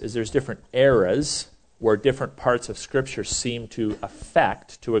notice is there's different eras where different parts of Scripture seem to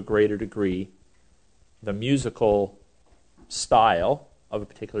affect, to a greater degree, the musical style of a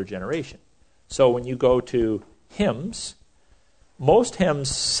particular generation. So when you go to hymns, most hymns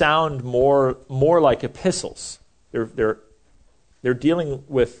sound more like epistles. They're dealing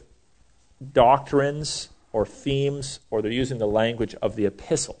with doctrines or themes, or they're using the language of the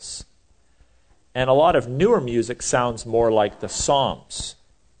epistles. And a lot of newer music sounds more like the Psalms.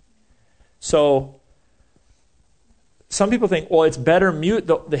 So some people think, well, it's better.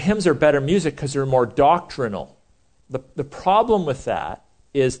 The hymns are better music because they're more doctrinal. The problem with that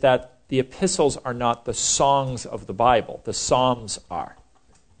is that the epistles are not the songs of the Bible. The Psalms are,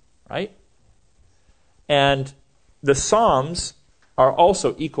 right? And the Psalms are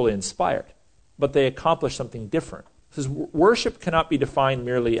also equally inspired, but they accomplish something different. Because worship cannot be defined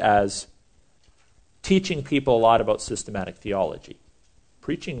merely as teaching people a lot about systematic theology.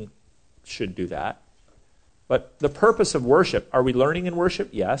 Preaching should do that. But the purpose of worship, are we learning in worship?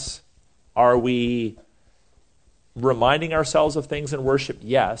 Yes. Are we reminding ourselves of things in worship?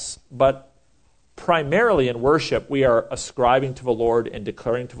 Yes. But primarily in worship, we are ascribing to the Lord and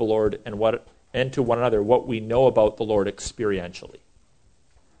declaring to the Lord and to one another what we know about the Lord experientially.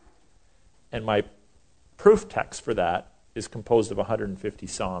 And my proof text for that is composed of 150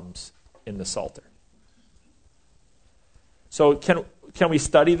 Psalms in the Psalter. So can we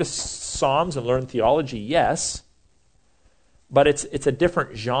study the Psalms and learn theology? Yes. But it's a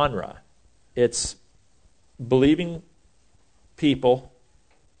different genre. It's believing people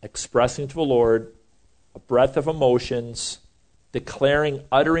expressing to the Lord a breadth of emotions,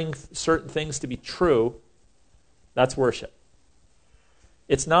 uttering certain things to be true. That's worship.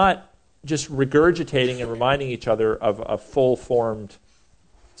 It's not just regurgitating and reminding each other of a full-formed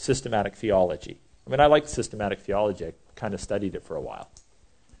systematic theology. I mean, I like systematic theology. I kind of studied it for a while.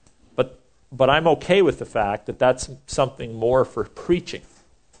 But I'm okay with the fact that that's something more for preaching.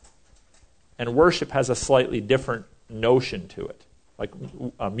 And worship has a slightly different notion to it. Like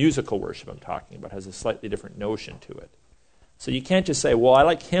musical worship I'm talking about has a slightly different notion to it. So you can't just say, well, I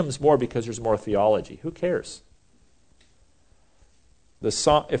like hymns more because there's more theology. Who cares?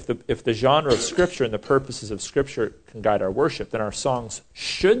 If the genre of Scripture and the purposes of Scripture can guide our worship, then our songs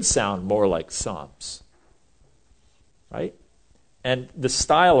should sound more like Psalms. Right? And the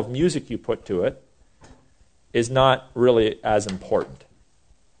style of music you put to it is not really as important.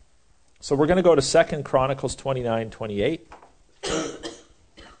 So we're going to go to 2 Chronicles 29:28.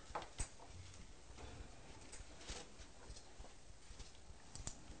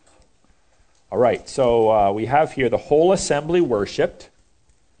 All right, so we have here the whole assembly worshipped.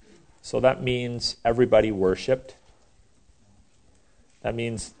 So that means everybody worshipped. That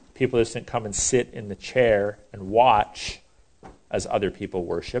means people just didn't come and sit in the chair and watch as other people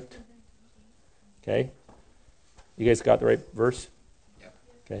worshipped. Okay? You guys got the right verse? Yep.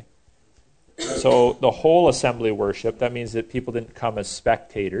 Okay. So the whole assembly worship, that means that people didn't come as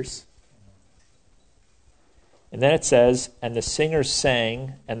spectators. And then it says, and the singers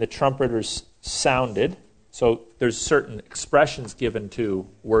sang, and the trumpeters sounded. So there's certain expressions given to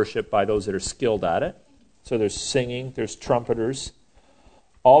worship by those that are skilled at it. So there's singing, there's trumpeters.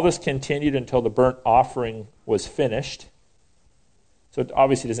 All this continued until the burnt offering was finished. So it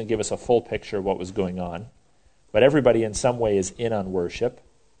obviously doesn't give us a full picture of what was going on. But everybody in some way is in on worship.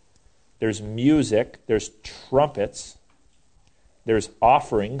 There's music, there's trumpets, there's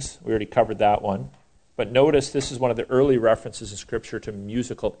offerings. We already covered that one. But notice this is one of the early references in Scripture to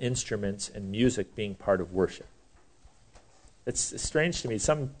musical instruments and music being part of worship. It's strange to me.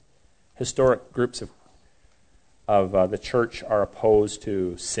 Some historic groups of the church are opposed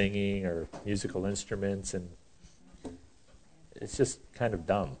to singing or musical instruments, and it's just kind of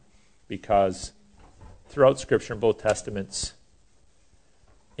dumb because throughout Scripture in both Testaments,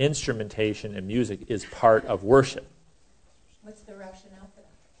 instrumentation and music is part of worship. What's the rationale for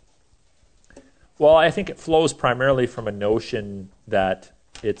that? Well, I think it flows primarily from a notion that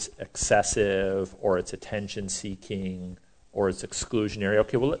it's excessive or it's attention-seeking or it's exclusionary.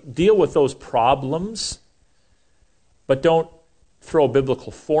 Okay, well, deal with those problems, but don't throw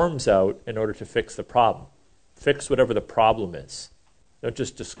biblical forms out in order to fix the problem. Fix whatever the problem is. Don't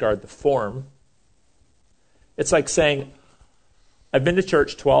just discard the form. It's like saying, I've been to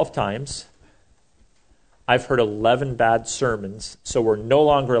church 12 times. I've heard 11 bad sermons, so we're no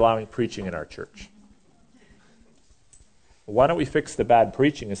longer allowing preaching in our church. Why don't we fix the bad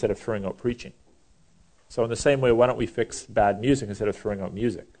preaching instead of throwing out preaching? So in the same way, why don't we fix bad music instead of throwing out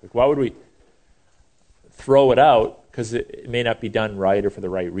music? Like, why would we throw it out because it may not be done right or for the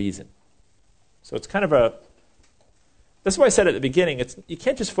right reason? So it's kind of a... That's why I said at the beginning, you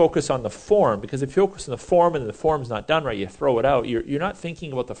can't just focus on the form, because if you focus on the form and the form's not done right, you throw it out, you're not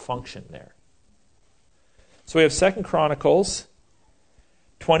thinking about the function there. So we have 2 Chronicles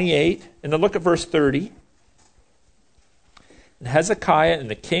 28, and then look at verse 30. And Hezekiah and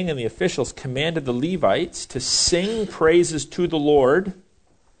the king and the officials commanded the Levites to sing praises to the Lord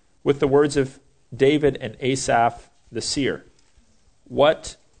with the words of David and Asaph the seer.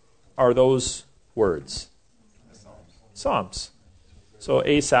 What are those words? Psalms. So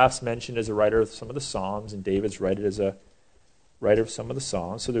Asaph's mentioned as a writer of some of the Psalms, and David's cited as a writer of some of the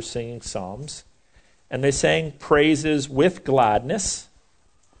Psalms. So they're singing Psalms. And they sang praises with gladness,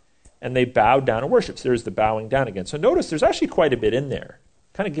 and they bowed down and worshiped. So there's the bowing down again. So notice there's actually quite a bit in there.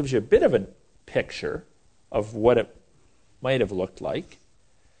 Kind of gives you a bit of a picture of what it might have looked like.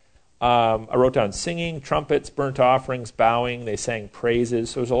 I wrote down singing, trumpets, burnt offerings, bowing. They sang praises.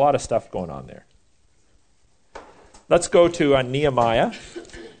 So there's a lot of stuff going on there. Let's go to Nehemiah,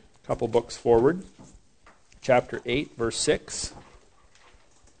 a couple books forward. Chapter 8, verse 6.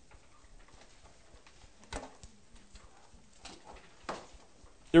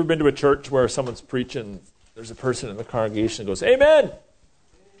 You ever been to a church where someone's preaching, there's a person in the congregation that goes, Amen!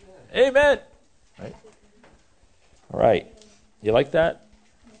 Amen! Right? All right. You like that?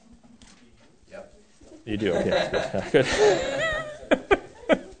 Yep. You do? Okay. That's good.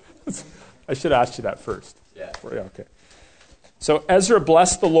 I should have asked you that first. Yeah. Okay. So Ezra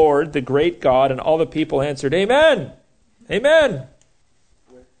blessed the Lord, the great God, and all the people answered, Amen! Amen!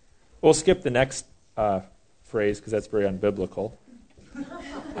 We'll skip the next phrase because that's very unbiblical.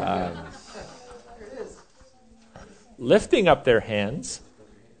 Lifting up their hands,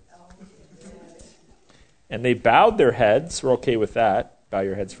 and they bowed their heads. We're okay with that. Bow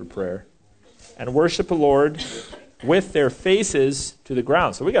your heads for prayer. And worship the Lord with their faces to the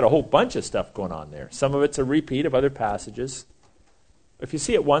ground. So we got a whole bunch of stuff going on there. Some of it's a repeat of other passages. If you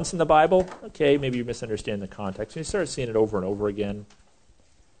see it once in the Bible, okay, maybe you misunderstand the context. When you start seeing it over and over again,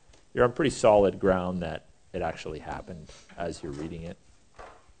 you're on pretty solid ground that it actually happened as you're reading it.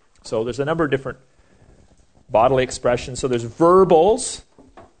 So there's a number of different bodily expressions. So there's verbals,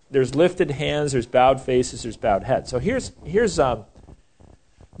 there's lifted hands, there's bowed faces, there's bowed heads. So here's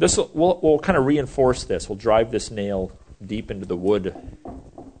this we'll kind of reinforce this. We'll drive this nail deep into the wood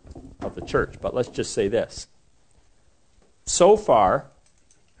of the church. But let's just say this. so far,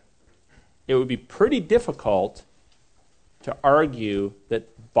 it would be pretty difficult to argue that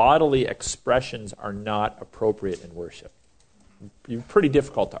bodily expressions are not appropriate in worship. It'd be pretty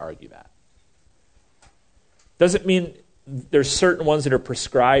difficult to argue that. Doesn't mean there's certain ones that are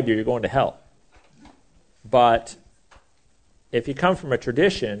prescribed or you're going to hell. But if you come from a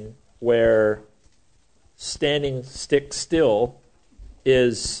tradition where standing stick still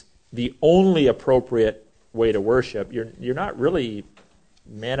is the only appropriate way to worship, you're not really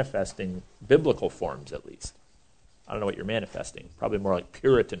manifesting biblical forms, at least. I don't know what you're manifesting. Probably more like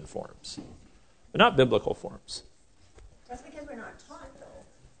Puritan forms, but not biblical forms. That's because we're not taught, though,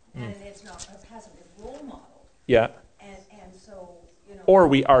 and it hasn't been role modeled. Yeah. And so, Or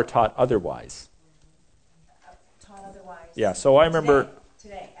we are taught otherwise. Taught otherwise. Yeah, so I remember...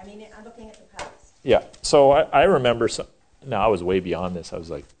 Today. I mean, I'm looking at the past. Yeah, so I remember... I was way beyond this. It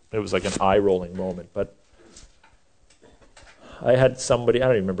was like an eye-rolling moment, but I had somebody, I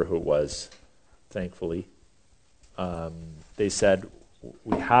don't even remember who it was, thankfully. They said,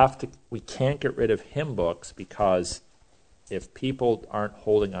 we can't get rid of hymn books because if people aren't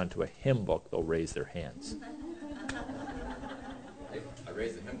holding onto a hymn book, they'll raise their hands. I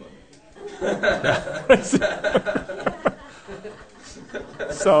raised the hymn book.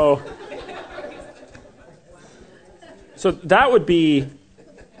 So that would be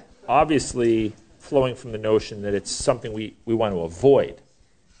obviously flowing from the notion that it's something we want to avoid.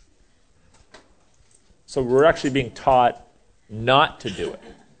 So we're actually being taught not to do it.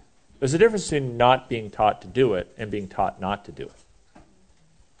 There's a difference between not being taught to do it and being taught not to do it.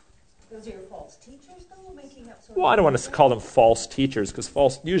 Those are your false teachers, though, making up sort of... Well, I don't want to call them false teachers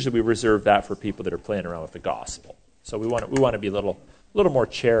because usually we reserve that for people that are playing around with the gospel. So we want to be a little more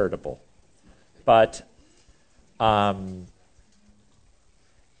charitable. But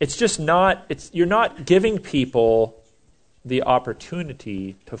it's just you're not giving people the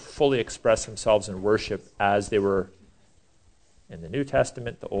opportunity to fully express themselves in worship as they were in the New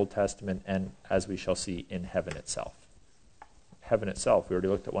Testament, the Old Testament, and as we shall see in heaven itself. Heaven itself, we already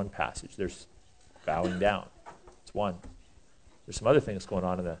looked at one passage. There's bowing down. It's one. There's some other things going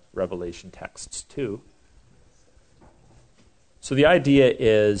on in the Revelation texts too. So the idea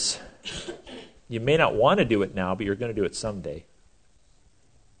is you may not want to do it now, but you're going to do it someday.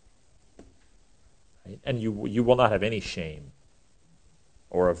 Right? And you will not have any shame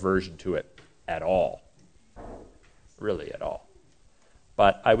or aversion to it at all. Really at all.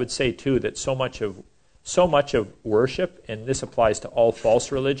 But I would say too that so much of worship, and this applies to all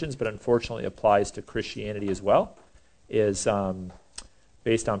false religions, but unfortunately applies to Christianity as well, is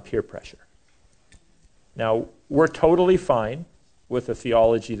based on peer pressure. Now, we're totally fine with a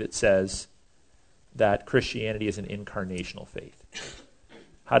theology that says that Christianity is an incarnational faith.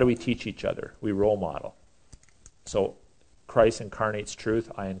 How do we teach each other? We role model. So Christ incarnates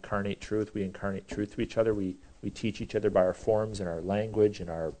truth, I incarnate truth, we incarnate truth to each other, we teach each other by our forms and our language and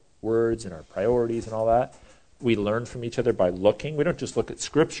our words and our priorities and all that. We learn from each other by looking. We don't just look at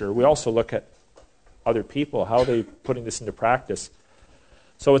Scripture. We also look at other people. How are they putting this into practice?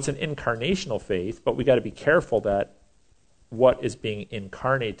 So it's an incarnational faith, but we got to be careful that what is being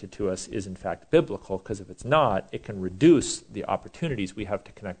incarnated to us is in fact biblical, because if it's not, it can reduce the opportunities we have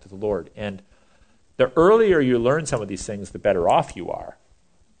to connect to the Lord. And the earlier you learn some of these things, the better off you are.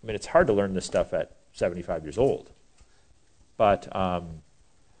 I mean, it's hard to learn this stuff at 75 years old. But,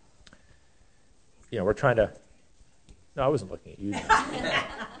 we're trying to... No, I wasn't looking at you.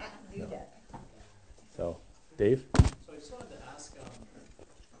 You did. So, Dave? So I just wanted to ask, I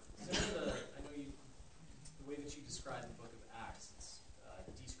know the way that you describe the book of Acts, it's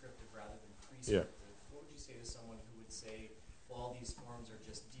descriptive rather than prescriptive. Yeah. What would you say to someone who would say, well, all these forms are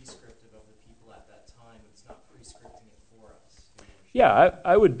just descriptive of the people at that time, but it's not prescripting it for us? Yeah,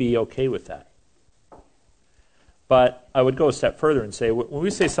 I would be okay with that. But I would go a step further and say, when we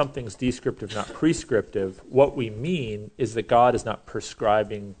say something's descriptive, not prescriptive, what we mean is that God is not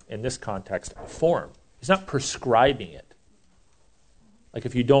prescribing, in this context, a form. He's not prescribing it. Like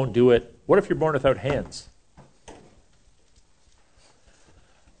if you don't do it, what if you're born without hands?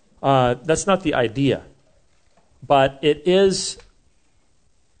 That's not the idea. But it is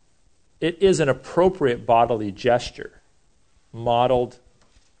an appropriate bodily gesture, modeled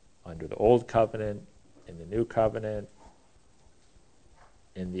under the Old Covenant, in the New Covenant,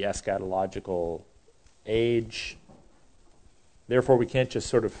 in the eschatological age. Therefore, we can't just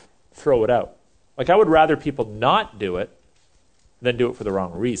sort of throw it out. Like, I would rather people not do it than do it for the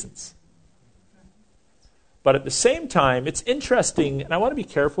wrong reasons. But at the same time, it's interesting, and I want to be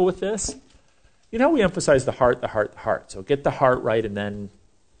careful with this. You know how we emphasize the heart, the heart, the heart. So get the heart right, and then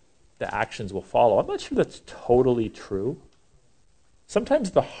the actions will follow. I'm not sure that's totally true.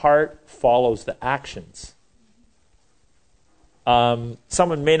 sometimes the heart follows the actions.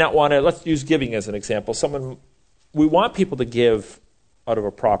 Someone may not want to, let's use giving as an example. We want people to give out of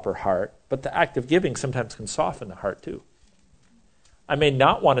a proper heart, but the act of giving sometimes can soften the heart too. I may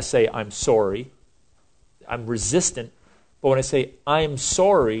not want to say, I'm sorry, I'm resistant, but when I say, I'm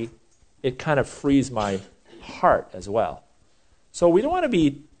sorry, it kind of frees my heart as well. So we don't want to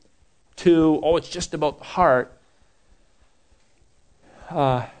be too, it's just about the heart.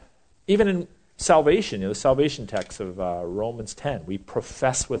 Even in salvation, the salvation text of Romans 10, we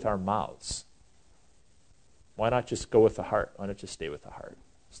profess with our mouths. Why not just go with the heart? Why not just stay with the heart?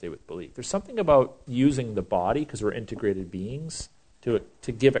 Stay with belief. There's something about using the body, because we're integrated beings, to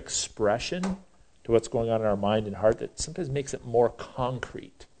give expression to what's going on in our mind and heart that sometimes makes it more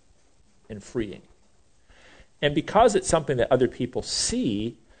concrete and freeing. And because it's something that other people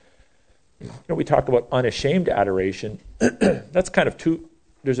see, we talk about unashamed adoration. That's kind of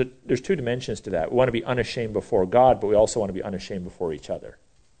there's two dimensions to that. We want to be unashamed before God, but we also want to be unashamed before each other.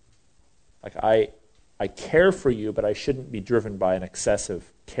 Like I care for you, but I shouldn't be driven by an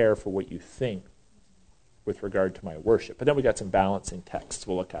excessive care for what you think with regard to my worship. But then we got some balancing texts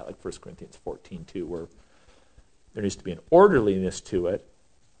we'll look at, like 1 Corinthians 14:2, where there needs to be an orderliness to it.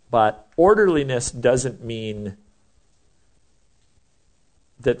 But orderliness doesn't mean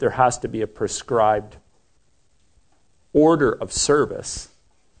that there has to be a prescribed order of service.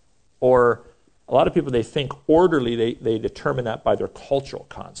 Or a lot of people, they think orderly, they determine that by their cultural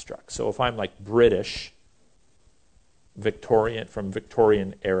construct. So if I'm like British, Victorian, from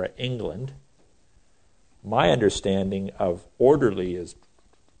Victorian era England, my understanding of orderly is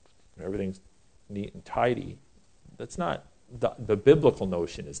everything's neat and tidy. That's not, the biblical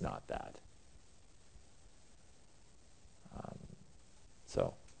notion is not that.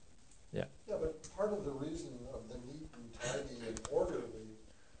 Yeah, but part of the reason of the neat and tidy and orderly,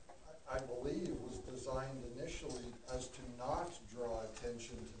 I believe, was designed initially as to not draw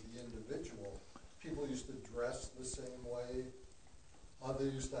attention to the individual. People used to dress the same way. They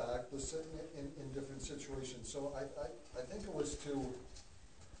used to act the same in different situations. So I think it was to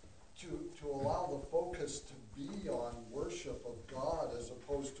allow the focus to be on worship of God as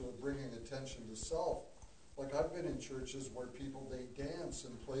opposed to bringing attention to self. Like I've been in churches where people, they dance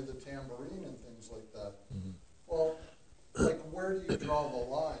and play the tambourine and things like that. Mm-hmm. Well, like where do you draw the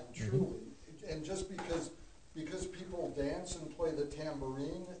line, truly? Mm-hmm. And just because people dance and play the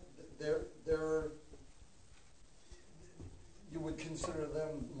tambourine, you would consider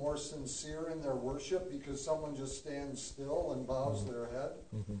them more sincere in their worship because someone just stands still and bows their head.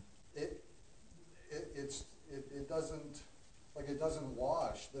 Mm-hmm. It doesn't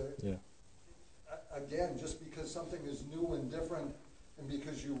wash. Again, just because something is new and different, and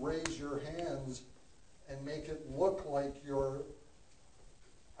because you raise your hands and make it look like you're,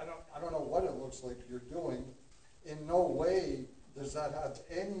 I don't know what it looks like you're doing, in no way does that have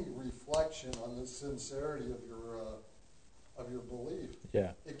any reflection on the sincerity of your belief.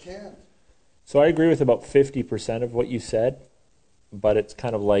 Yeah. It can't. So I agree with about 50% of what you said, but it's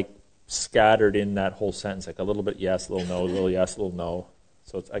kind of like scattered in that whole sentence, like a little bit yes, a little no, a little yes, a little no.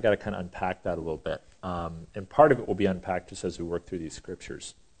 So I got to kind of unpack that a little bit. And part of it will be unpacked just as we work through these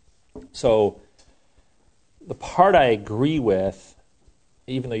scriptures. So the part I agree with,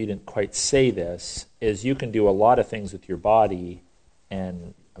 even though you didn't quite say this, is you can do a lot of things with your body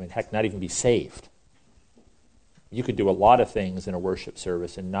and, heck, not even be saved. You could do a lot of things in a worship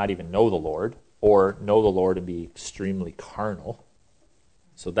service and not even know the Lord, or know the Lord and be extremely carnal.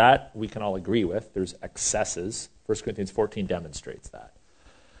 So that we can all agree with. There's excesses. 1 Corinthians 14 demonstrates that.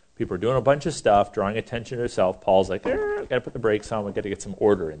 People are doing a bunch of stuff, drawing attention to themselves. Paul's like, got to put the brakes on. We've got to get some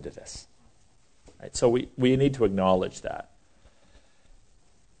order into this. Right? So we need to acknowledge that.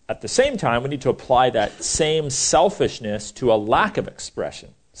 At the same time, we need to apply that same selfishness to a lack of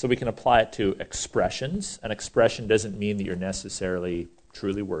expression. So we can apply it to expressions. An expression doesn't mean that you're necessarily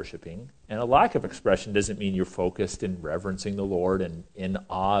truly worshiping. And a lack of expression doesn't mean you're focused in reverencing the Lord and in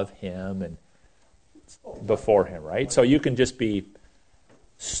awe of Him and before Him, right? So you can just be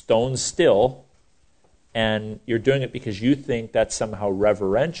stone still, and you're doing it because you think that's somehow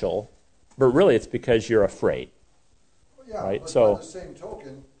reverential, but really it's because you're afraid. Yeah, right? But so, by the same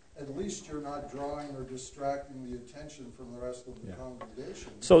token, at least you're not drawing or distracting the attention from the rest of the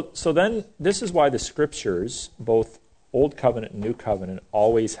congregation. So then this is why the scriptures, both Old Covenant and New Covenant,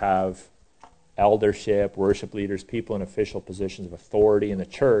 always have eldership, worship leaders, people in official positions of authority in the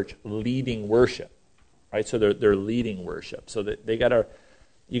church leading worship. Right? So they're leading worship. So that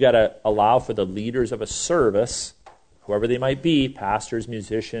you gotta allow for the leaders of a service, whoever they might be, pastors,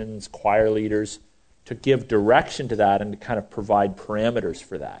 musicians, choir leaders, to give direction to that and to kind of provide parameters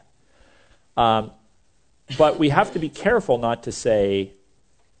for that. But we have to be careful not to say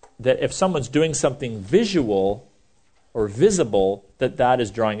that if someone's doing something visual or visible, that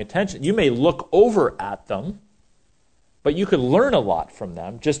is drawing attention. You may look over at them, but you could learn a lot from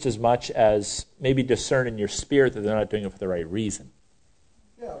them just as much as maybe discern in your spirit that they're not doing it for the right reason.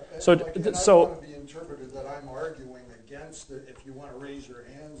 Yeah, so, like, and so I don't want to be interpreted that I'm arguing against it if you want to raise your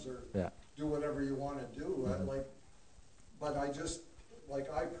hands or do whatever you want to do. But I just,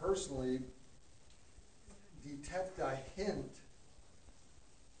 like, I personally detect a hint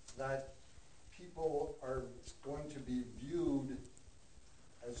that people are going to be viewed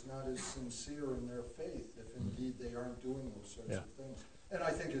as not as sincere in their faith if indeed they aren't doing those sorts of things. And I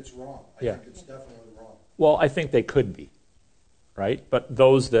think it's wrong. I think it's definitely wrong. Well, I think they could be, right? But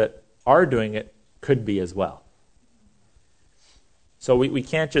those that are doing it could be as well. So we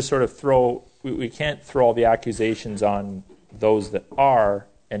can't just sort of we can't throw all the accusations on those that are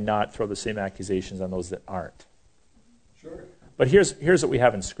and not throw the same accusations on those that aren't. Sure. But here's what we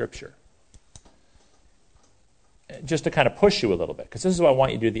have in Scripture. Just to kind of push you a little bit, because this is what I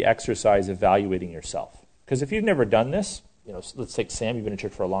want you to do, the exercise of evaluating yourself. Because if you've never done this, let's take Sam, you've been in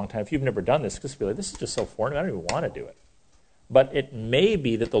church for a long time. If you've never done this, just be like, this is just so foreign, I don't even want to do it. But it may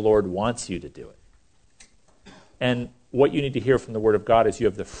be that the Lord wants you to do it. And what you need to hear from the Word of God is you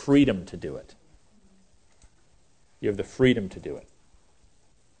have the freedom to do it. You have the freedom to do it.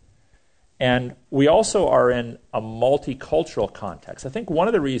 And we also are in a multicultural context. I think one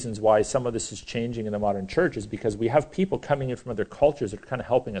of the reasons why some of this is changing in the modern church is because we have people coming in from other cultures that are kind of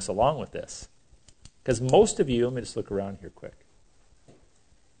helping us along with this. Because most of you, let me just look around here quick.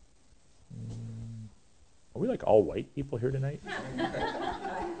 Are we like all white people here tonight?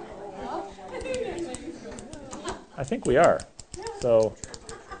 I think we are. So,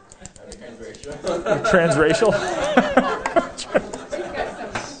 transracial?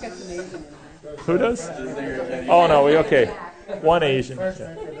 Who does? Oh, no, okay. One Asian.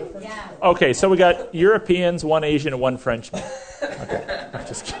 Yeah. Okay, so we got Europeans, one Asian, and one Frenchman. Okay, I'm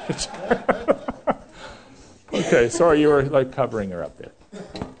just kidding. Okay, sorry, you were like covering her up there.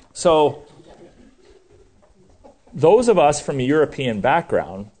 So, those of us from a European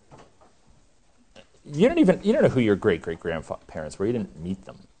background, you don't know who your great-great-grandparents were. You didn't meet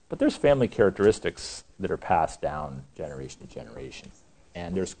them. But there's family characteristics that are passed down generation to generation.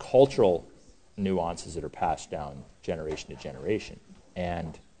 And there's cultural nuances that are passed down generation to generation.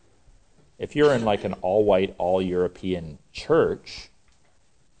 And if you're in like an all-white, all-European church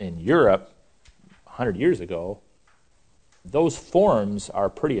in Europe 100 years ago, those forms are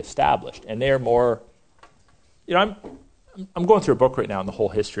pretty established. And they're more, I'm going through a book right now on the whole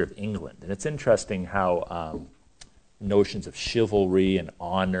history of England. And it's interesting how notions of chivalry and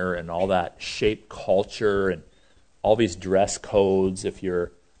honor and all that shape culture and all these dress codes. If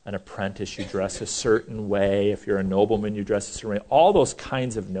you're an apprentice, you dress a certain way. If you're a nobleman, you dress a certain way. All those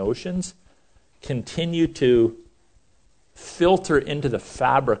kinds of notions continue to filter into the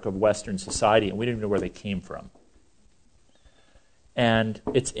fabric of Western society, and we don't even know where they came from. And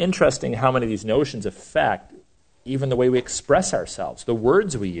it's interesting how many of these notions affect even the way we express ourselves, the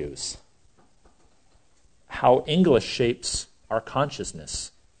words we use, how English shapes our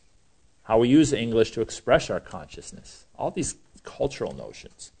consciousness, how we use English to express our consciousness, all these cultural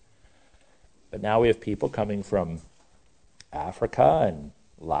notions. But now we have people coming from Africa and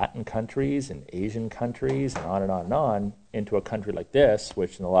Latin countries and Asian countries and on and on and on into a country like this,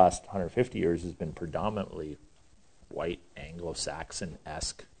 which in the last 150 years has been predominantly white,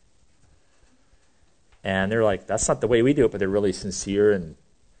 Anglo-Saxon-esque. And they're like, that's not the way we do it, but they're really sincere. And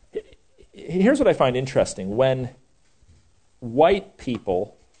here's what I find interesting. When white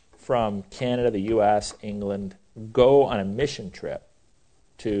people from Canada, the U.S., England, go on a mission trip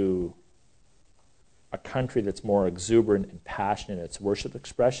to a country that's more exuberant and passionate in its worship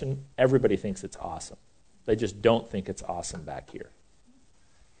expression, everybody thinks it's awesome. They just don't think it's awesome back here.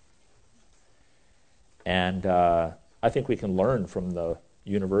 And I think we can learn from the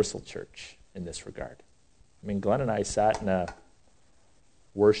universal church in this regard. I mean, Glenn and I sat in a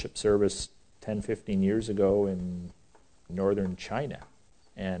worship service 10, 15 years ago in northern China,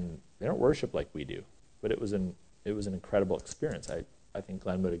 and they don't worship like we do, but it was an incredible experience. I think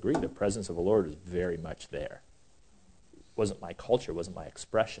Glenn would agree. The presence of the Lord was very much there. It wasn't my culture, it wasn't my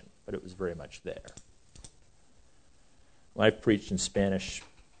expression, but it was very much there. When I preached in Spanish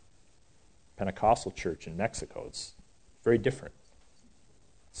Pentecostal church in Mexico, it's very different.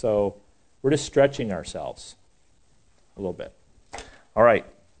 So we're just stretching ourselves a little bit. All right.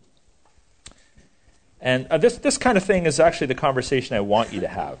 And this kind of thing is actually the conversation I want you to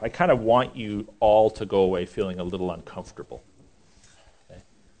have. I kind of want you all to go away feeling a little uncomfortable. Okay.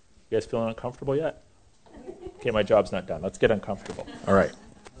 You guys feeling uncomfortable yet? Okay, my job's not done. Let's get uncomfortable. All right.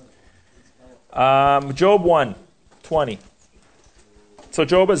 Job 1:20. So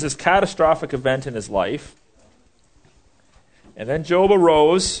Job has this catastrophic event in his life. And then Job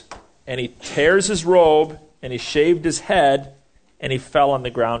arose, and he tears his robe, and he shaved his head, and he fell on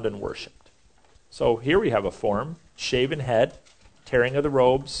the ground and worshipped. So here we have a form, shaven head, tearing of the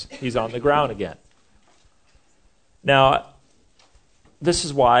robes, he's on the ground again. Now, this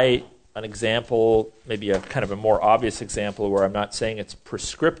is why an example, maybe a kind of a more obvious example where I'm not saying it's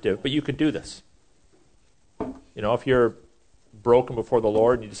prescriptive, but you could do this. You know, if you're broken before the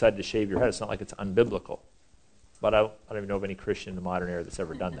Lord and you decide to shave your head, it's not like it's unbiblical. But I don't even know of any Christian in the modern era that's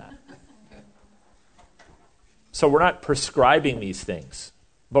ever done that. So we're not prescribing these things,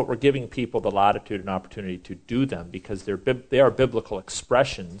 but we're giving people the latitude and opportunity to do them because they are biblical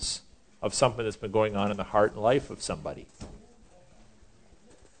expressions of something that's been going on in the heart and life of somebody.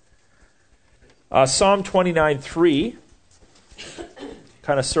 Psalm 29:3,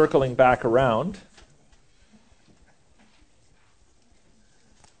 kind of circling back around.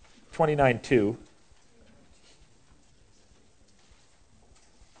 29:2.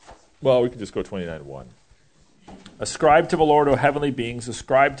 Well, we can just go 29:1. Ascribe to the Lord, O heavenly beings,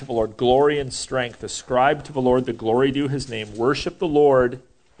 ascribe to the Lord glory and strength. Ascribe to the Lord the glory due his name. Worship the Lord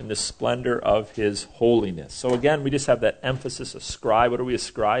in the splendor of his holiness. So again, we just have that emphasis, ascribe. What are we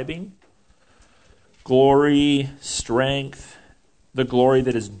ascribing? Glory, strength, the glory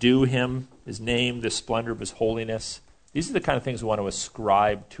that is due him, his name, the splendor of his holiness. These are the kind of things we want to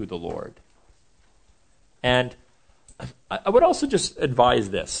ascribe to the Lord. And I would also just advise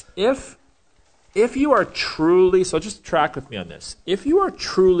this. If you are truly, so just track with me on this. If you are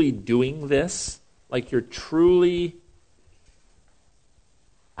truly doing this, like you're truly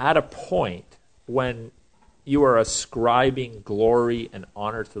at a point when you are ascribing glory and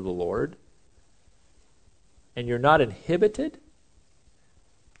honor to the Lord, and you're not inhibited,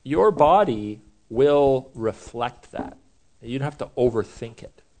 your body will reflect that. You don't have to overthink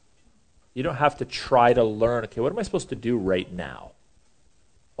it. You don't have to try to learn, okay, what am I supposed to do right now?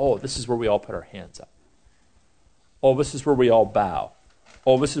 Oh, this is where we all put our hands up. Oh, this is where we all bow.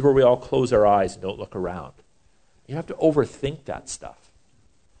 Oh, this is where we all close our eyes and don't look around. You have to overthink that stuff.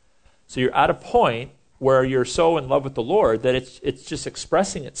 So you're at a point where you're so in love with the Lord that it's just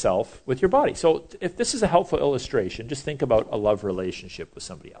expressing itself with your body. So if this is a helpful illustration, just think about a love relationship with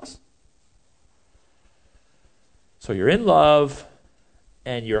somebody else. So you're in love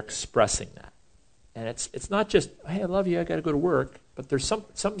and you're expressing that. And it's not just, hey, I love you, I got to go to work. But there's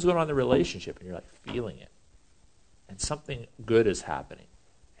something's going on in the relationship, and you're like feeling it. And something good is happening.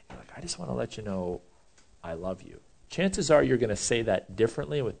 And you're like, I just want to let you know I love you. Chances are you're going to say that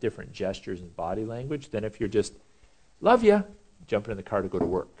differently with different gestures and body language than if you're just, love you, jumping in the car to go to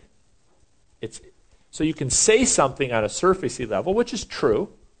work. So you can say something on a surfacey level, which is true.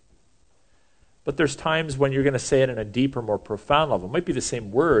 But there's times when you're going to say it in a deeper, more profound level. It might be the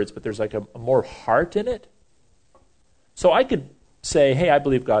same words, but there's like a more heart in it. So I could say, hey, I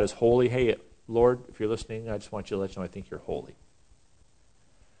believe God is holy. Hey, Lord, if you're listening, I just want you to let you know I think you're holy.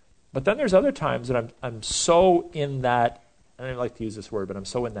 But then there's other times that I'm so in that, I don't like to use this word, but I'm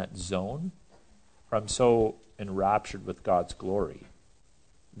so in that zone, or I'm so enraptured with God's glory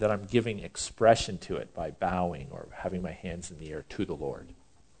that I'm giving expression to it by bowing or having my hands in the air to the Lord.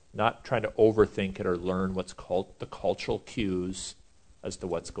 Not trying to overthink it or learn what's called the cultural cues as to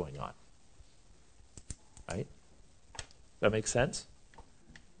what's going on. Right? That makes sense?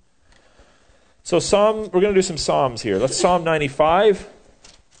 So we're going to do some Psalms here. Let's Psalm 95.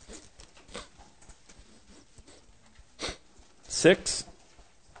 6.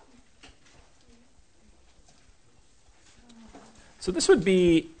 So this would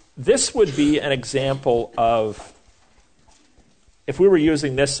be an example of, if we were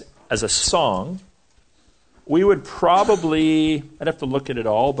using this as a song, we would probably, I'd have to look at it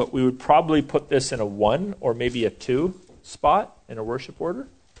all, but we would probably put this in a 1 or maybe a 2 spot in a worship order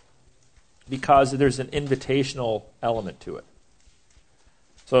because there's an invitational element to it.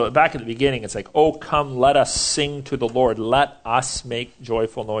 So back at the beginning, it's like, oh, come, let us sing to the Lord. Let us make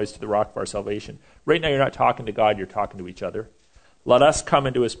joyful noise to the rock of our salvation. Right now, you're not talking to God, you're talking to each other. Let us come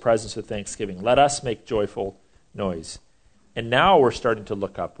into his presence with thanksgiving. Let us make joyful noise. And now we're starting to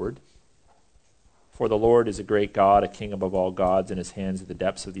look upward. For the Lord is a great God, a king above all gods. In his hands are the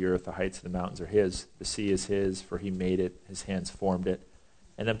depths of the earth, the heights of the mountains are his. The sea is his, for he made it, his hands formed it.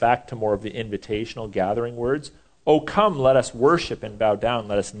 And then back to more of the invitational gathering words. O come, let us worship and bow down.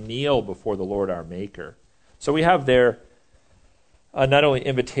 Let us kneel before the Lord our Maker. So we have there not only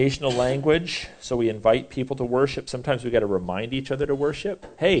invitational language, so we invite people to worship. Sometimes we got to remind each other to worship.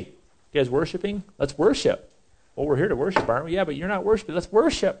 Hey, you guys worshiping? Let's worship. Well, we're here to worship, aren't we? Yeah, but you're not worshiping. Let's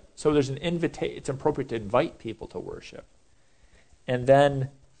worship. So there's an invitation. It's appropriate to invite people to worship. And then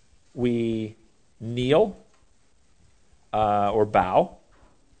we kneel or bow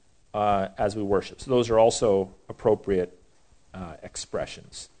as we worship. So those are also appropriate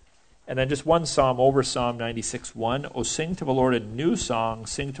expressions. And then just one psalm over Psalm 96:1. O sing to the Lord a new song,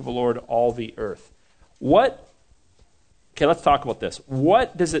 sing to the Lord all the earth. Okay, let's talk about this.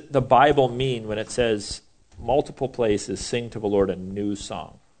 What does the Bible mean when it says multiple places, sing to the Lord a new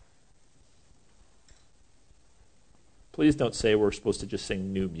song? Please don't say we're supposed to just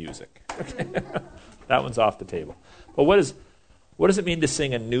sing new music. Okay. That one's off the table. But what does it mean to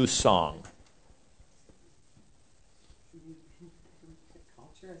sing a new song?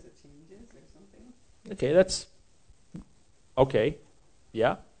 Culture as it changes or something? Okay, that's... Okay,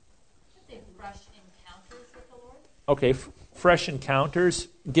 yeah? Should say fresh encounters with the Lord? Okay, fresh encounters.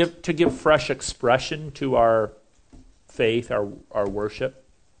 To give fresh expression to our faith, our worship.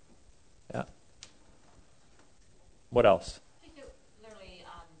 Yeah. What else? I think it literally,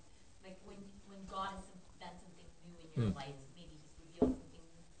 like when God has done something new in your life, maybe He's revealed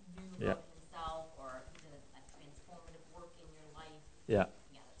something new about Himself, or He's done a transformative work in your life. Yeah.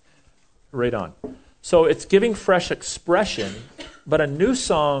 Right on. So it's giving fresh expression, but a new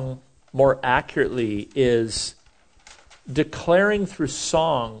song, more accurately, is declaring through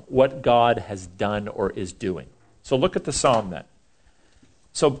song what God has done or is doing. So look at the psalm then.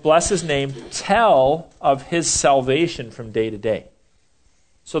 So bless His name, tell of His salvation from day to day.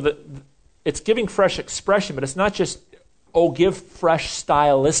 So it's giving fresh expression, but it's not just, give fresh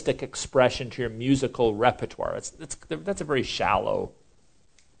stylistic expression to your musical repertoire. That's a very shallow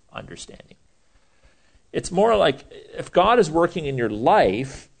understanding. It's more like if God is working in your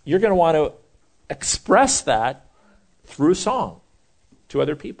life, you're going to want to express that through song to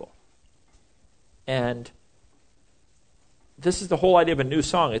other people. And this is the whole idea of a new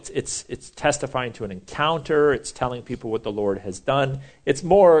song. It's testifying to an encounter. It's telling people what the Lord has done. It's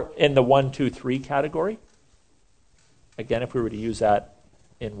more in the 1, 2, 3 category. Again, if we were to use that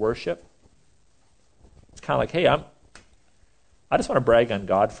in worship, it's kind of like, hey, I just want to brag on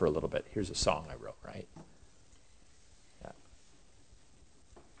God for a little bit. Here's a song I wrote, right? Yeah.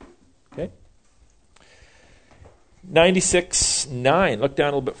 Okay. 96:9. Look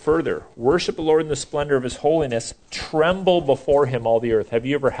down a little bit further. Worship the Lord in the splendor of His holiness. Tremble before Him, all the earth. Have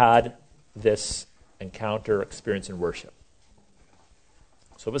you ever had this encounter, experience in worship?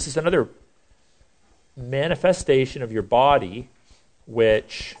 So this is another manifestation of your body,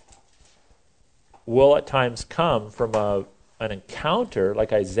 which will at times come from an encounter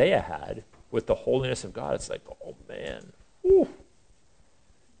like Isaiah had with the holiness of God. It's like, oh man, whew.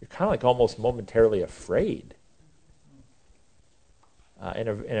 You're kind of like almost momentarily afraid. In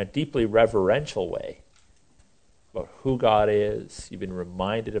a deeply reverential way about who God is. You've been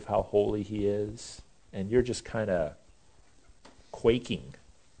reminded of how holy He is, and you're just kind of quaking.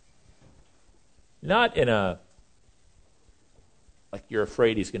 Not in a, like you're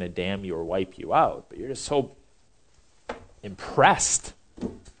afraid He's going to damn you or wipe you out, but you're just so impressed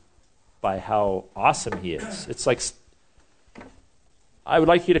by how awesome He is. It's like, I would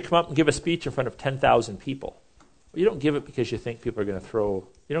like you to come up and give a speech in front of 10,000 people. You don't give it because you think people are going to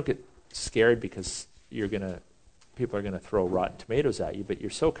you don't get scared because people are going to throw rotten tomatoes at you, but you're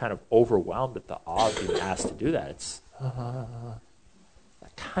so kind of overwhelmed at the awe of being asked to do that. It's that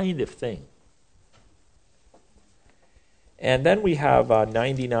kind of thing. And then we have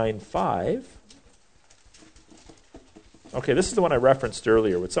 99:5. Okay, this is the one I referenced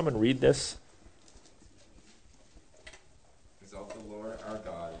earlier. Would someone read this? Exalt the Lord our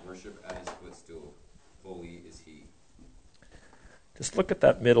God, worship at His footstool. Holy is He. Just look at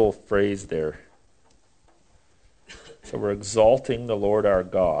that middle phrase there. So we're exalting the Lord our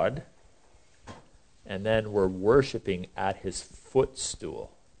God, and then we're worshiping at His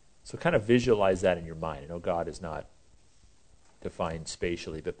footstool. So kind of visualize that in your mind. I know God is not defined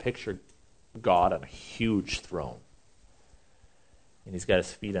spatially, but picture God on a huge throne. And He's got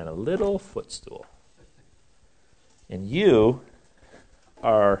His feet on a little footstool. And you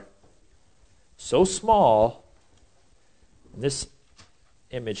are so small. In this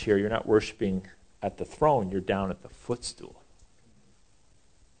image here, you're not worshiping at the throne, you're down at the footstool.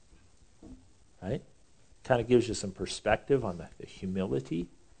 Right? Kind of gives you some perspective on the humility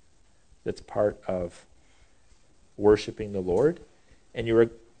that's part of worshiping the Lord. And you're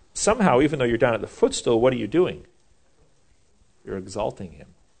somehow, even though you're down at the footstool, what are you doing? You're exalting him.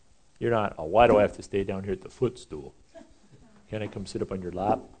 You're not, oh, why do I have to stay down here at the footstool? Can't I come sit up on your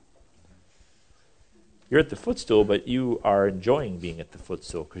lap? You're at the footstool, but you are enjoying being at the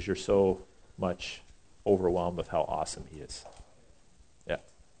footstool because you're so much overwhelmed with how awesome he is. Yeah.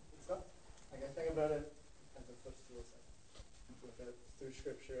 So, like I think about it as a footstool, with it through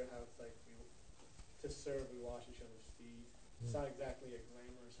Scripture, how it's like to serve, we wash each other's feet. It's not exactly a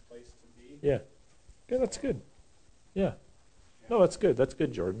glamorous place to be. Yeah. Yeah, that's good. Yeah. No, that's good. That's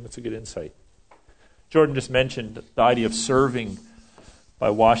good, Jordan. That's a good insight. Jordan just mentioned the idea of serving by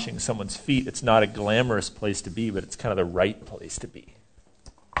washing someone's feet. It's not a glamorous place to be, but it's kind of the right place to be.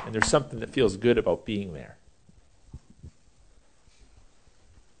 And there's something that feels good about being there.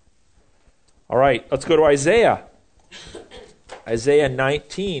 All right, let's go to Isaiah. Isaiah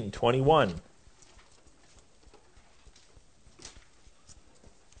 19:21.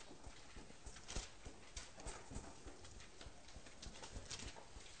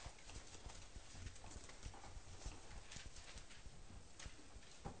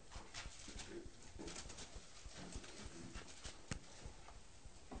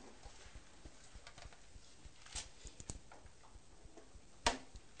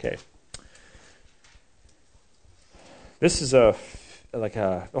 Okay. This is the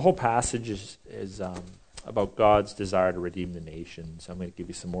whole passage is about God's desire to redeem the nations. I'm going to give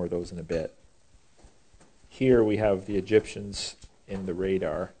you some more of those in a bit. Here we have the Egyptians in the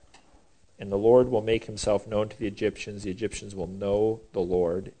radar. And the Lord will make himself known to the Egyptians. The Egyptians will know the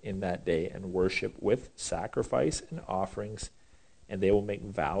Lord in that day and worship with sacrifice and offerings. And they will make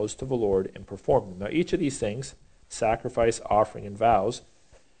vows to the Lord and perform them. Now each of these things, sacrifice, offering, and vows,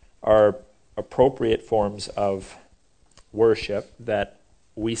 are appropriate forms of worship that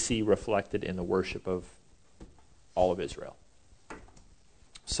we see reflected in the worship of all of Israel.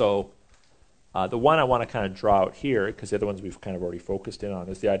 So the one I want to kind of draw out here, because the other ones we've kind of already focused in on,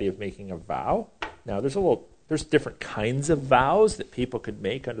 is the idea of making a vow. Now there's different kinds of vows that people could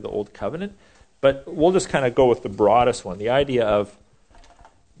make under the Old Covenant, but we'll just kind of go with the broadest one, the idea of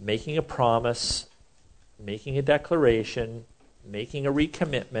making a promise, making a declaration, making a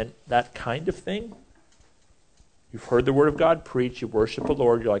recommitment, that kind of thing. You've heard the Word of God preached, you worship the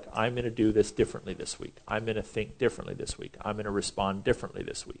Lord, you're like, I'm going to do this differently this week. I'm going to think differently this week. I'm going to respond differently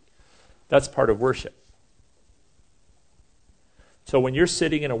this week. That's part of worship. So when you're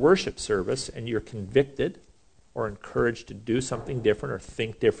sitting in a worship service and you're convicted or encouraged to do something different or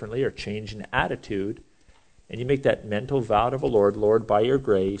think differently or change an attitude, and you make that mental vow to the Lord, Lord, by your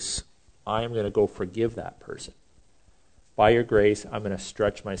grace, I am going to go forgive that person. By your grace, I'm going to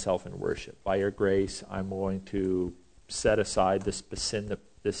stretch myself in worship. By your grace, I'm going to set aside this sin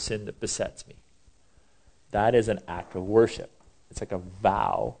that besets me. That is an act of worship. It's like a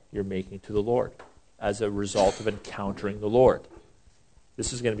vow you're making to the Lord as a result of encountering the Lord.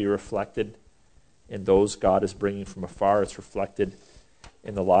 This is going to be reflected in those God is bringing from afar. It's reflected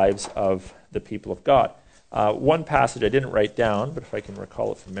in the lives of the people of God. One passage I didn't write down, but if I can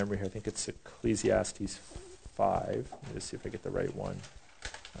recall it from memory here, I think it's Ecclesiastes 5. Let me just see if I get the right one.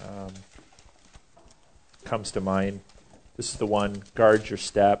 Comes to mind. This is the one, guard your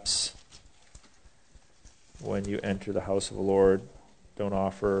steps when you enter the house of the Lord. Don't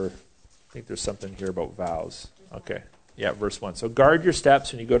offer, I think there's something here about vows. Okay, yeah, verse 1. So guard your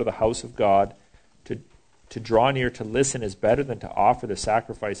steps when you go to the house of God. To draw near to listen is better than to offer the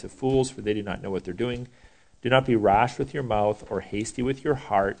sacrifice of fools, for they do not know what they're doing. Do not be rash with your mouth or hasty with your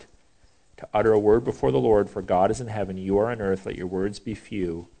heart to utter a word before the Lord, for God is in heaven, you are on earth, let your words be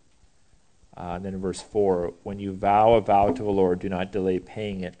few. And then in verse 4, when you vow a vow to the Lord, do not delay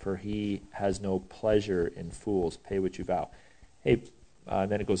paying it, for he has no pleasure in fools. Pay what you vow. Hey,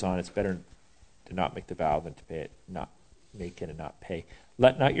 and then it goes on, it's better to not make the vow than to pay it, not make it and not pay.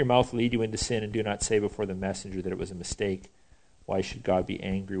 Let not your mouth lead you into sin, and do not say before the messenger that it was a mistake. Why should God be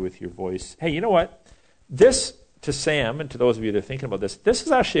angry with your voice? Hey, you know what? This, to Sam, and to those of you that are thinking about this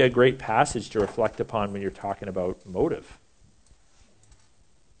is actually a great passage to reflect upon when you're talking about motive.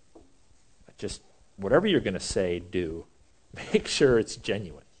 Just whatever you're going to say, do. Make sure it's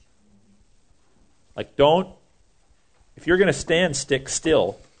genuine. Like if you're going to stand stick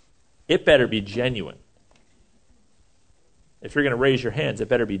still, it better be genuine. If you're going to raise your hands, it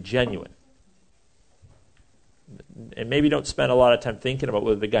better be genuine. And maybe don't spend a lot of time thinking about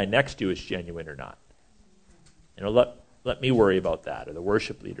whether the guy next to you is genuine or not. Let me worry about that, or the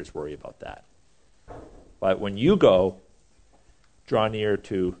worship leaders worry about that. But when you go, draw near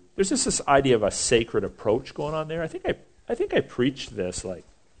to, there's just this idea of a sacred approach going on there. I think I preached this like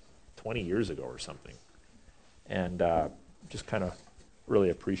 20 years ago or something. And just kind of really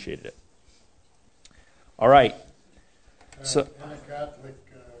appreciated it. All right. So in a Catholic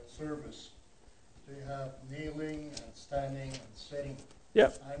service, they have kneeling and standing and sitting.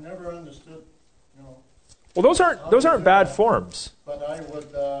 Yeah. I never understood, Well, those aren't bad forms. But I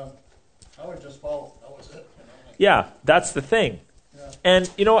would just follow. That was it. Yeah, that's the thing. Yeah. And,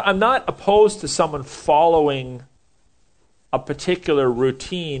 I'm not opposed to someone following a particular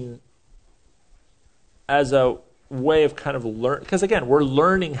routine as a way of kind of learn. Because, again, we're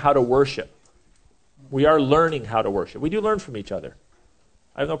learning how to worship. We are learning how to worship. We do learn from each other.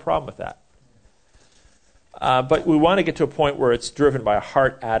 I have no problem with that. But we want to get to a point where it's driven by a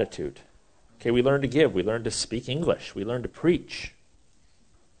heart attitude. Okay, we learn to give. We learn to speak English. We learn to preach.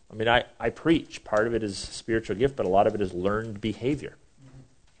 I mean, I preach. Part of it is spiritual gift, but a lot of it is learned behavior.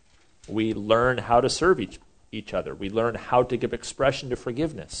 We learn how to serve each other. We learn how to give expression to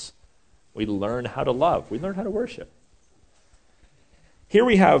forgiveness. We learn how to love. We learn how to worship. Here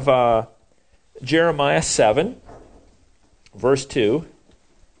we have Jeremiah 7, verse 2.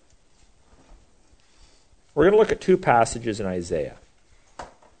 We're going to look at two passages in Isaiah.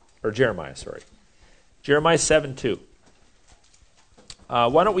 Or Jeremiah, sorry. Jeremiah 7, 2.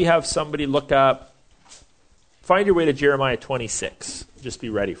 Why don't we have somebody look up, find your way to Jeremiah 26. Just be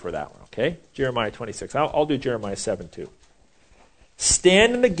ready for that one, okay? Jeremiah 26. I'll do Jeremiah 7, 2.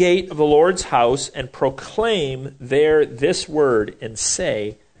 Stand in the gate of the Lord's house and proclaim there this word and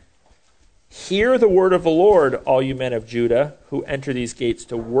say, hear the word of the Lord, all you men of Judah, who enter these gates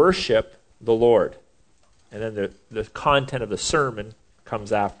to worship the Lord. And then the content of the sermon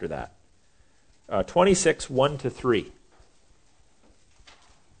comes after that. 26, 1-3.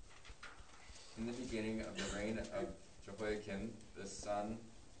 In the beginning of the reign of Jehoiakim, the son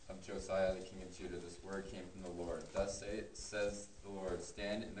of Josiah, the king of Judah, this word came from the Lord. Thus says the Lord,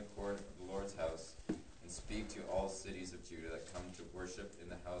 stand in the court of the Lord's house and speak to all cities of Judah that come to worship in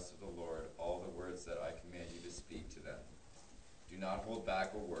the house of the Lord all the words that I command you to speak to them. Do not hold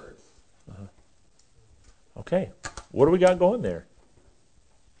back a word. Uh-huh. Okay, what do we got going there?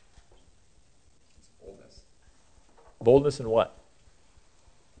 It's boldness. Boldness in what?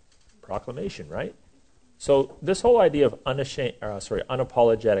 Proclamation, right? So this whole idea of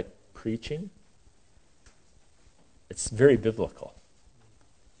unapologetic preaching, it's very biblical.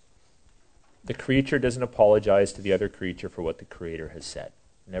 The creature doesn't apologize to the other creature for what the Creator has said.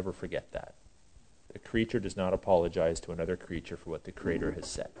 Never forget that. The creature does not apologize to another creature for what the Creator has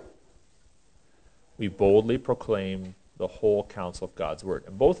said. We boldly proclaim the whole counsel of God's word.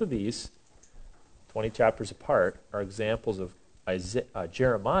 And both of these, 20 chapters apart, are examples of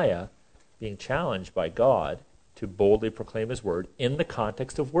Jeremiah being challenged by God to boldly proclaim his word in the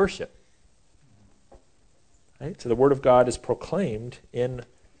context of worship. Right? So the word of God is proclaimed in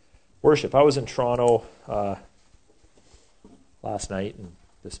worship. I was in Toronto last night and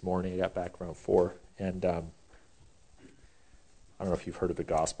this morning. I got back around 4. And I don't know if you've heard of the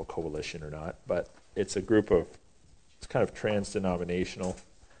Gospel Coalition or not, but it's a group of, it's kind of trans-denominational.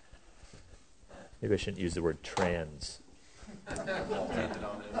 Maybe I shouldn't use the word trans.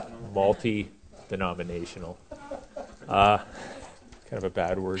 Multi-denominational. Kind of a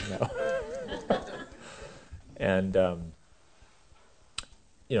bad word now. And,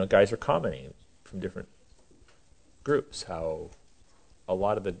 guys are commenting from different groups how a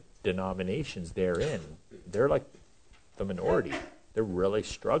lot of the denominations they're in, they're like the minority. They're really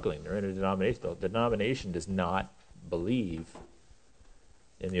struggling. They're in a denomination. The denomination does not believe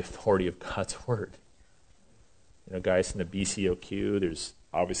in the authority of God's word. Guys in the BCOQ, there's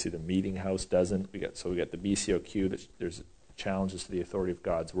obviously the Meeting House doesn't. We got the BCOQ. There's challenges to the authority of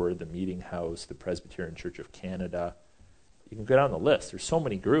God's word. The Meeting House, the Presbyterian Church of Canada. You can go down the list. There's so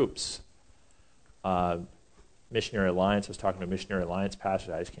many groups. Missionary Alliance. I was talking to a Missionary Alliance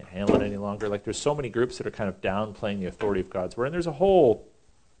pastor. I just can't handle it any longer. Like, there's so many groups that are kind of downplaying the authority of God's word. And there's a whole,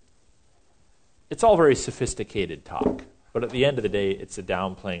 it's all very sophisticated talk. But at the end of the day, it's a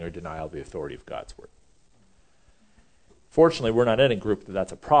downplaying or denial of the authority of God's word. Fortunately, we're not in a group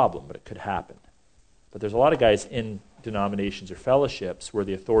that's a problem, but it could happen. But there's a lot of guys in denominations or fellowships where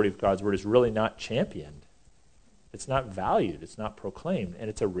the authority of God's word is really not championed. It's not valued. It's not proclaimed. And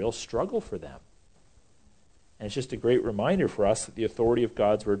it's a real struggle for them. And it's just a great reminder for us that the authority of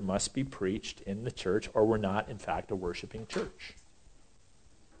God's word must be preached in the church, or we're not, in fact, a worshiping church.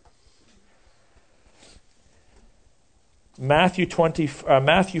 Matthew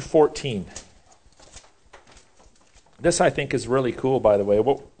 14. This, I think, is really cool, by the way.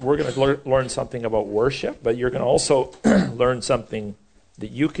 We're going to learn something about worship, but you're going to also learn something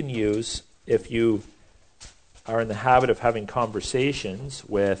that you can use if you are in the habit of having conversations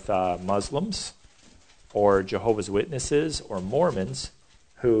with Muslims or Jehovah's Witnesses or Mormons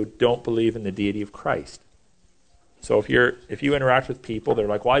who don't believe in the deity of Christ. So if you interact with people, they're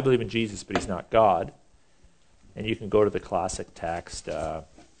like, well, I believe in Jesus, but he's not God. And you can go to the classic text,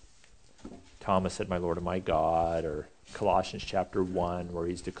 Thomas said, my Lord and my God, or Colossians chapter 1, where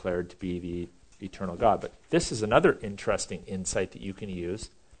he's declared to be the eternal God. But this is another interesting insight that you can use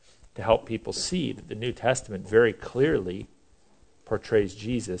to help people see that the New Testament very clearly portrays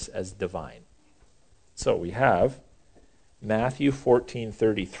Jesus as divine. So we have Matthew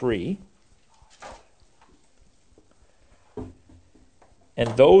 14:33. And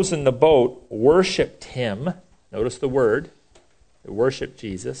those in the boat worshipped him. Notice the word. They worshipped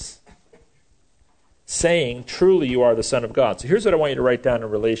Jesus, saying, truly you are the Son of God. So here's what I want you to write down in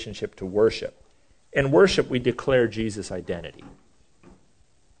relationship to worship. In worship, we declare Jesus' identity.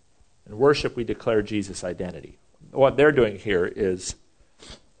 In worship, we declare Jesus' identity. What they're doing here is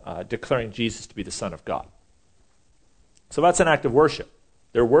declaring Jesus to be the Son of God. So that's an act of worship.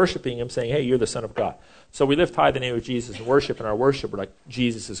 They're worshiping him, saying, hey, you're the Son of God. So we lift high the name of Jesus and worship. In our worship, we're like,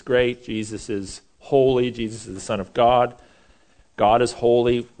 Jesus is great, Jesus is holy, Jesus is the Son of God. God is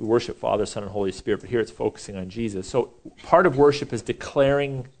holy. We worship Father, Son, and Holy Spirit, but here it's focusing on Jesus. So part of worship is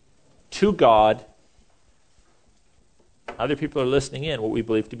declaring to God, other people are listening in, what we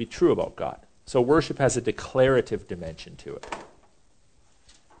believe to be true about God. So worship has a declarative dimension to it.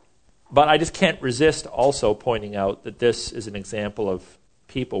 But I just can't resist also pointing out that this is an example of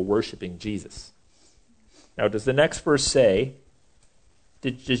people worshiping Jesus. Now, does the next verse say,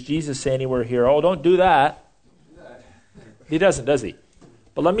 does Jesus say anywhere here, oh, don't do that? He doesn't, does he?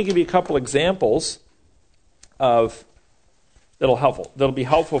 But let me give you a couple examples of that'll be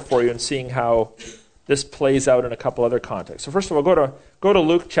helpful for you in seeing how this plays out in a couple other contexts. So first of all, go to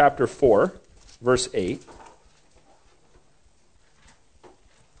Luke chapter 4, verse 8.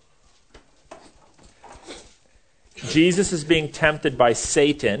 Jesus is being tempted by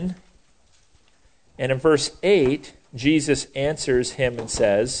Satan. And in verse 8, Jesus answers him and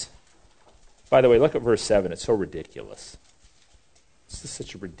says, by the way, look at verse 7. It's so ridiculous. This is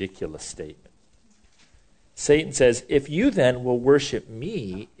such a ridiculous statement. Satan says, if you then will worship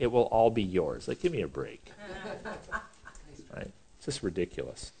me, it will all be yours. Like, give me a break. Right? It's just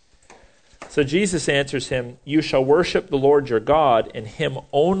ridiculous. So Jesus answers him, you shall worship the Lord your God, and him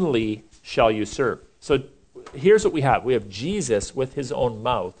only shall you serve. So here's what we have. We have Jesus with his own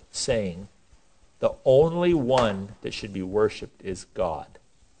mouth saying, the only one that should be worshipped is God.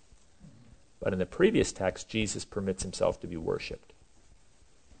 But in the previous text, Jesus permits himself to be worshipped.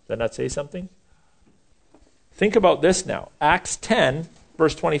 Does that not say something? Think about this now. Acts 10,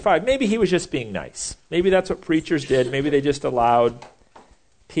 verse 25. Maybe he was just being nice. Maybe that's what preachers did. Maybe they just allowed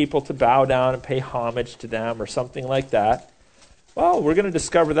people to bow down and pay homage to them or something like that. Well, we're going to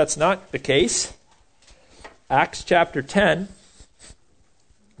discover that's not the case. Acts chapter 10,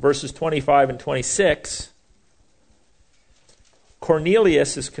 verses 25 and 26.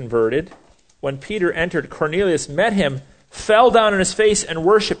 Cornelius is converted. When Peter entered, Cornelius met him, fell down on his face, and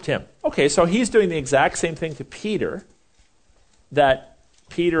worshipped him. Okay, so he's doing the exact same thing to Peter that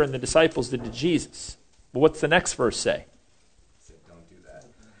Peter and the disciples did to Jesus. But what's the next verse say? Don't do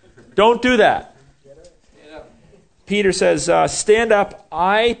that. Don't do that. Peter says, stand up,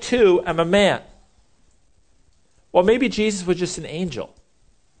 I too am a man. Well, maybe Jesus was just an angel.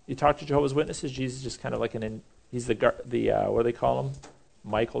 You talk to Jehovah's Witnesses, Jesus is just kind of like he's the what do they call him?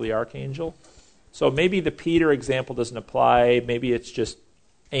 Michael the archangel. So maybe the Peter example doesn't apply. Maybe it's just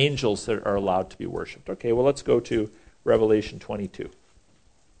angels that are allowed to be worshipped. Okay, well, let's go to Revelation 22.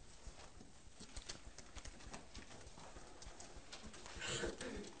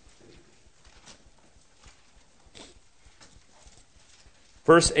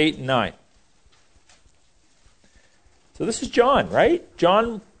 Verse 8 and 9. So this is John, right?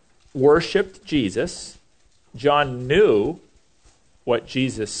 John worshipped Jesus. John knew what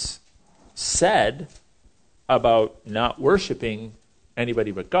Jesus said about not worshiping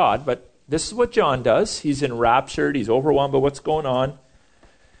anybody but God, but this is what John does. He's enraptured. He's overwhelmed by what's going on.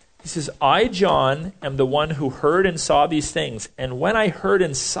 He says, I, John, am the one who heard and saw these things, and when I heard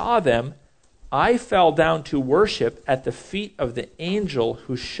and saw them, I fell down to worship at the feet of the angel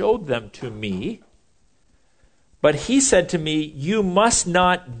who showed them to me. But he said to me, you must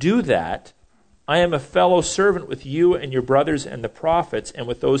not do that. I am a fellow servant with you and your brothers and the prophets, and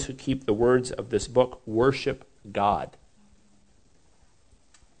with those who keep the words of this book. Worship God.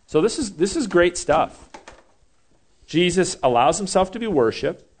 So this is great stuff. Jesus allows himself to be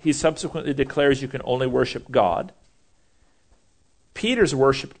worshipped. He subsequently declares you can only worship God. Peter's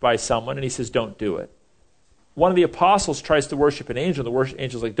worshipped by someone, and he says, don't do it. one of the apostles tries to worship an angel. The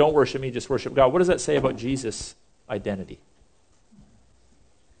angel's like, don't worship me, just worship God. What does that say about Jesus' identity?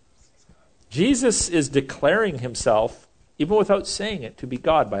 Jesus is declaring himself, even without saying it, to be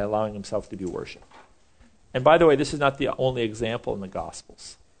God by allowing himself to be worshipped. And by the way, this is not the only example in the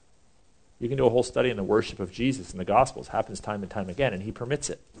Gospels. You can do a whole study on the worship of Jesus in the Gospels. It happens time and time again, and he permits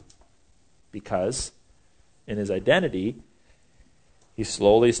it. Because in his identity, he's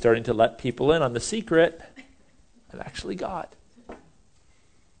slowly starting to let people in on the secret of actually God.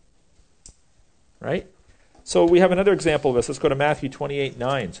 Right? So we have another example of this. Let's go to Matthew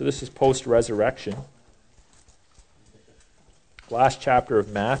 28:9. So this is post-resurrection. Last chapter of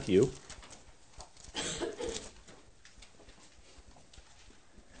Matthew.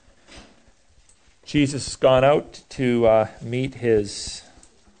 Jesus has gone out to meet his,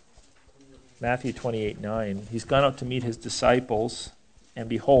 Matthew 28:9. He's gone out to meet his disciples, and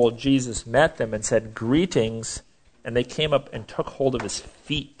behold, Jesus met them and said, "Greetings," and they came up and took hold of his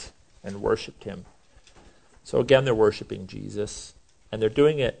feet and worshipped him. So again, they're worshiping Jesus, and they're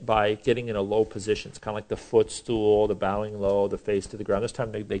doing it by getting in a low position. It's kind of like the footstool, the bowing low, the face to the ground. This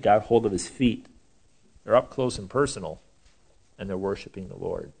time they got hold of his feet. They're up close and personal, and they're worshiping the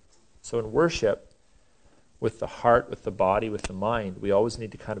Lord. So in worship, with the heart, with the body, with the mind, we always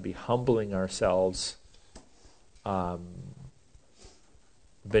need to kind of be humbling ourselves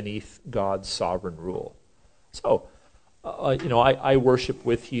beneath God's sovereign rule. So, I worship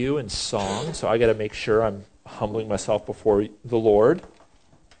with you in song, so I got to make sure I'm humbling myself before the Lord.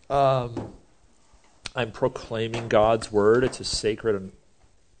 I'm proclaiming God's word. It's a sacred and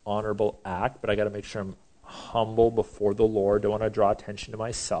honorable act, but I got to make sure I'm humble before the Lord. Don't want to draw attention to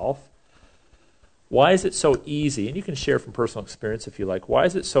myself. Why is it so easy, and you can share from personal experience if you like, why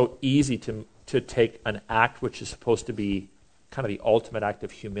is it so easy to take an act which is supposed to be kind of the ultimate act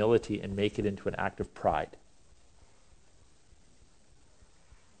of humility and make it into an act of pride?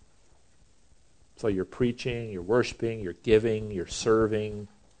 So you're preaching, you're worshiping, you're giving, you're serving,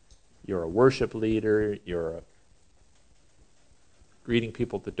 you're a worship leader, you're greeting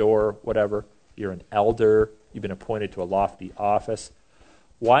people at the door, whatever. You're an elder, you've been appointed to a lofty office.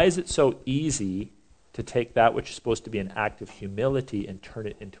 Why is it so easy to take that which is supposed to be an act of humility and turn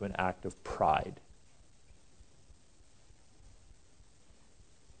it into an act of pride?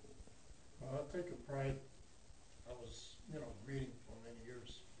 Well, I take a pride. I was, reading for many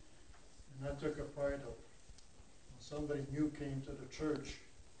years. And I took a pride of when somebody new came to the church,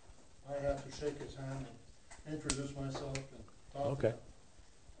 I had to shake his hand and introduce myself and talk to him.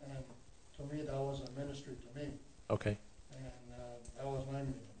 And to me, that was a ministry to me. Okay. And that was my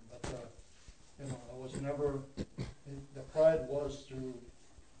meaning. But, I was never, the pride was to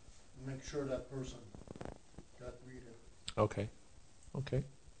make sure that person got greeted. Okay.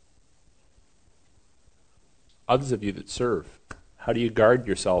 Others of you that serve, how do you guard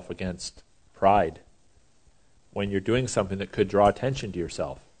yourself against pride when you're doing something that could draw attention to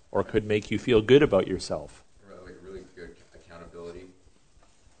yourself or could make you feel good about yourself? Really good accountability.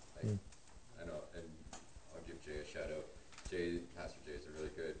 I know, and I'll give Jay a shout out. Pastor Jay is a really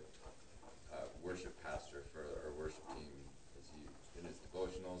good worship pastor for our worship team. In his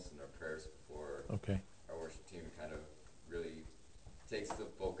devotionals and our prayers before our worship team kind of really takes the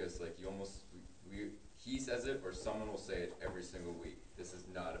focus, like he says it or someone will say it every single week. This is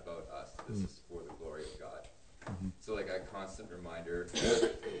not about us. This is for the glory of God. Mm-hmm. So like a constant reminder,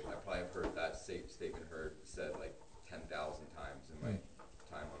 I probably have heard that statement said like 10,000 times in my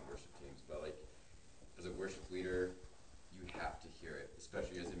time on worship teams. But like as a worship leader, you have to hear it,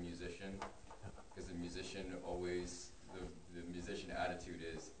 especially as a musician, because the musician always, the musician attitude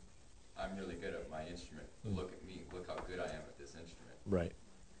is, I'm really good at my instrument. Look at me. Look how good I am at this instrument. Right.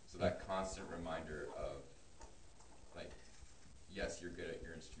 So that constant reminder of, like, yes, you're good at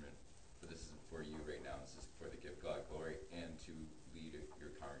your instrument, but this isn't for you right now. This is for the give God glory and to lead your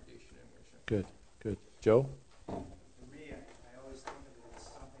congregation in worship. Good. Joe? For me, I always think of it as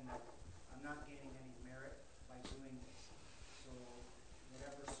something that I'm not gaining any merit by doing this. So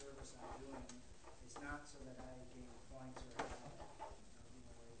whatever service I'm doing, it's not so that I gain points or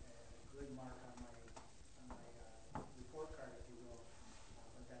a good mark on my report card, if you will,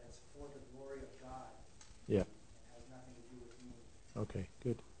 but that it's for the glory of God. Yeah. It has nothing to do with me. Okay,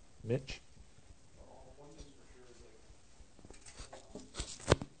 good. Mitch? One thing's for sure is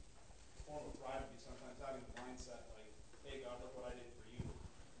form of pride would be sometimes having the mindset like, hey God, look what I did for you.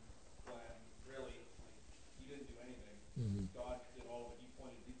 When really, you didn't do anything. Mm-hmm. God did all of it. You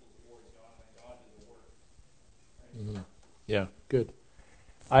pointed people towards God, and God did the work. Right? Mm-hmm. Yeah, good.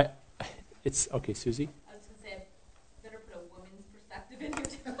 It's okay, Susie? I was going to say, I better put a woman's perspective in here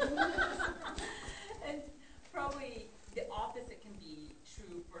too. And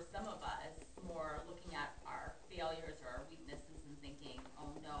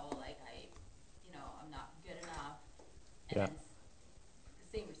And Yeah. then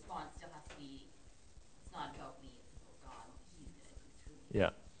the same response still has to be, it's not about me, it's about God, what He's going to do through me.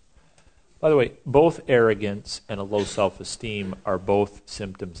 Yeah. By the way, both arrogance and a low self-esteem are both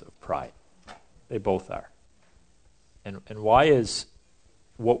symptoms of pride. They both are. And why is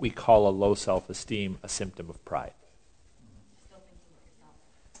what we call a low self-esteem a symptom of pride? Still thinking about yourself.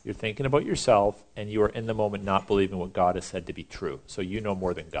 You're thinking about yourself, and you are in the moment not believing what God has said to be true. So you know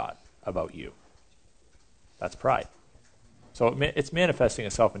more than God about you. That's pride. So it's manifesting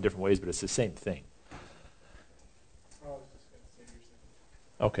itself in different ways, but it's the same thing. I was just going to say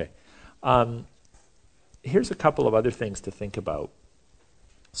your second. Okay. Here's a couple of other things to think about.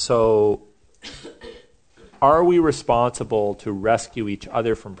 So, are we responsible to rescue each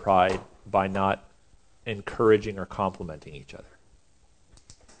other from pride by not encouraging or complimenting each other?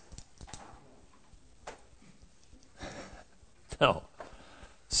 No.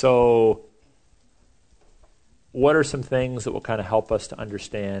 So, what are some things that will kind of help us to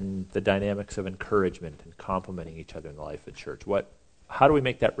understand the dynamics of encouragement and complimenting each other in the life of church? How do we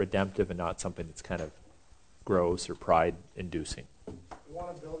make that redemptive and not something that's kind of gross or pride-inducing? We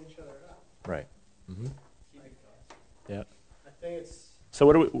want to build each other up. Right. Mm-hmm. Like, Yeah. I think it's So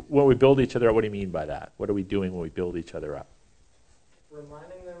when we build each other up, what do you mean by that? What are we doing when we build each other up?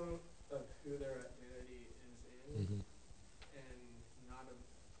 reminding them of who their identity is in, and not of,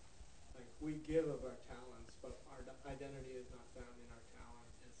 like, we give of our talents, but our identity is not found in our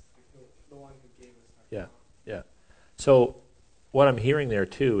talent. It's the one who gave us our talent. Yeah. So what I'm hearing there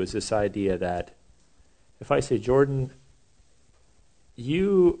too is this idea that if I say, Jordan,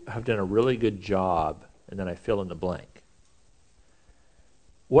 you have done a really good job, and then I fill in the blank.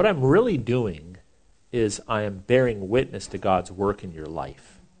 What I'm really doing is I am bearing witness to God's work in your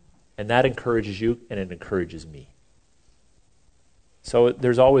life. And that encourages you, and it encourages me. So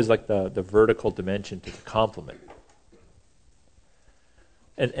there's always like the vertical dimension to the compliment.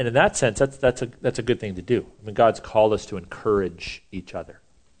 And in that sense, that's a good thing to do. I mean, God's called us to encourage each other.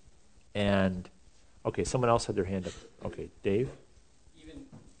 And, okay, someone else had their hand up. Okay, Dave? Even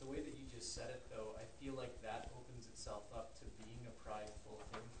the way that you just said it, though, I feel like that opens itself up to being a prideful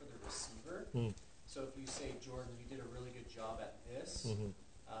thing for the receiver. So if you say, Jordan, you did a really good job at this,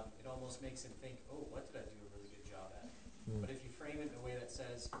 it almost makes him think, oh, what did I do a really good job at? But if you frame it in a way that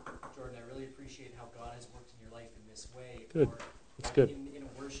says, Jordan, I really appreciate how God has worked in your life in this way. Good. Or That's good. In a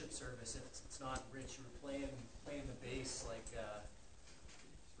worship service, it's not Rich, you were playing the bass like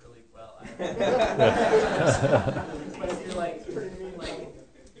really well. But if you're like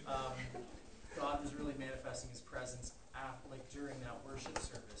God was really manifesting His presence during that worship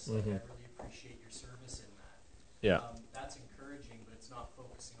service. Like, I really appreciate your service in that. Yeah. That's encouraging, but it's not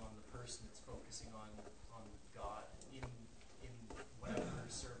focusing on the person. It's focusing on God in whatever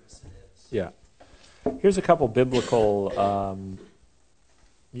service it is. Yeah. Here's a couple biblical,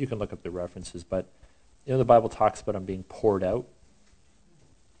 you can look up the references, but the Bible talks about them being poured out.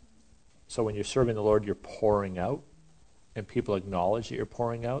 So when you're serving the Lord, you're pouring out, and people acknowledge that you're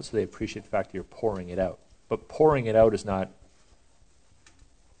pouring out, so they appreciate the fact that you're pouring it out. But pouring it out is not,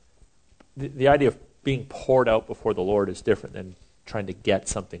 the idea of being poured out before the Lord is different than trying to get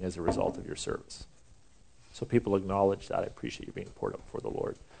something as a result of your service. So people acknowledge that. I appreciate you being poured out before the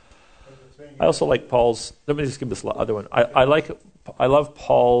Lord. I also like Paul's, let me just give this other one. I love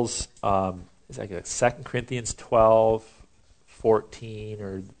Paul's, it's like 2 Corinthians 12:14,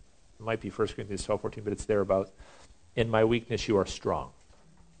 or it might be 1 Corinthians 12:14, but it's there about, in my weakness you are strong.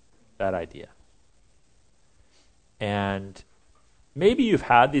 That idea. And maybe you've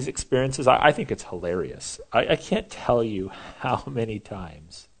had these experiences. I think it's hilarious. I can't tell you how many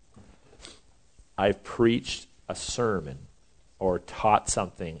times I've preached a sermon or taught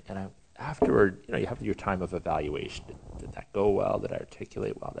something, and afterward, you have your time of evaluation. Did that go well? Did I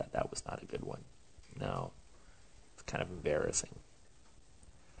articulate well? That was not a good one. No. It's kind of embarrassing.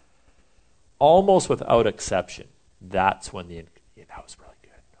 Almost without exception, that's when that was really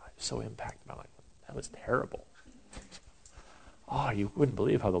good. I was so impacted. I'm like, that was terrible. Oh, you wouldn't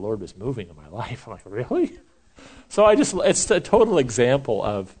believe how the Lord was moving in my life. I'm like, really? So it's a total example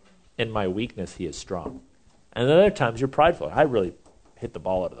of, in my weakness, He is strong. And then other times, you're prideful. I really hit the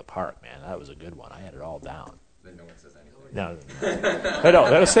ball out of the park, man. That was a good one. I had it all down. Then no one says anything. No. I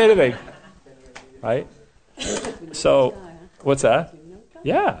don't say anything. Right? So, what's that?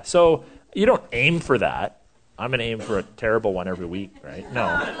 Yeah. So, you don't aim for that. I'm going to aim for a terrible one every week, right? No.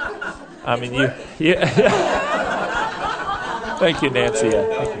 I mean, Thank you, Nancy.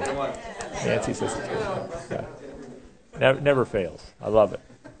 Thank you. Nancy says it too. Yeah. Never fails. I love it.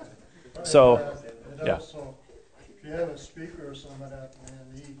 So, yeah. Also, if you have a speaker or something like that,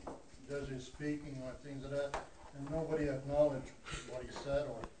 and he does his speaking or things like that, and nobody acknowledged what he said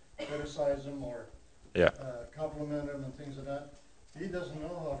or criticized him or compliment him and things like that, he doesn't know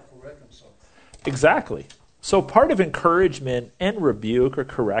how to correct himself. Exactly. So part of encouragement and rebuke or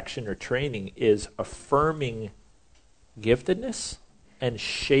correction or training is affirming giftedness and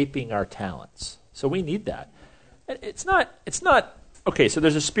shaping our talents. So we need that. It's not, okay, so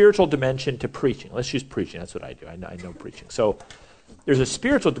there's a spiritual dimension to preaching. Let's use preaching. That's what I do. I know preaching. So there's a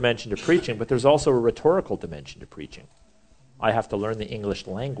spiritual dimension to preaching, but there's also a rhetorical dimension to preaching. I have to learn the English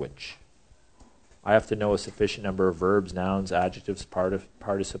language. I have to know a sufficient number of verbs, nouns, adjectives,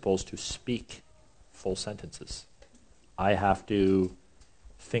 participles to speak full sentences. I have to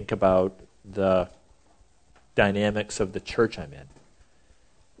think about the dynamics of the church I'm in,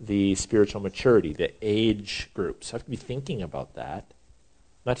 the spiritual maturity, the age groups. I have to be thinking about that.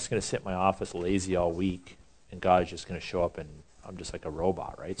 I'm not just going to sit in my office lazy all week and God is just going to show up and I'm just like a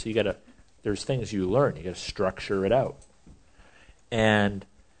robot, right? So there's things you learn. You got to structure it out. And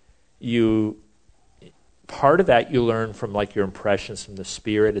part of that you learn from like your impressions from the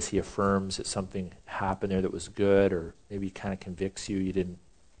Spirit as he affirms that something happened there that was good, or maybe kind of convicts you didn't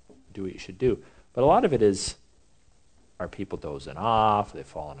do what you should do. But a lot of it is, are people dozing off? Are they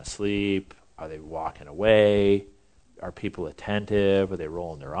falling asleep? Are they walking away? Are people attentive? Are they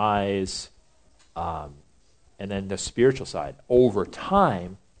rolling their eyes? And then the spiritual side, over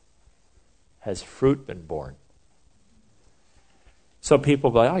time, has fruit been born? So people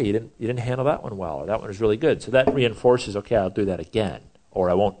be like, oh, you didn't handle that one well, or that one was really good. So that reinforces, okay, I'll do that again,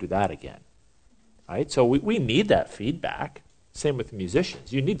 or I won't do that again. Right? So we need that feedback. Same with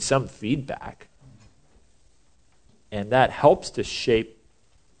musicians. You need some feedback. And that helps to shape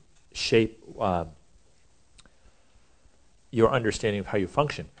your understanding of how you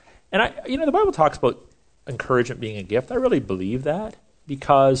function. And the Bible talks about encouragement being a gift. I really believe that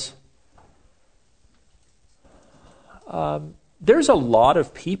because there's a lot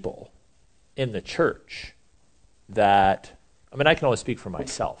of people in the church that, I can only speak for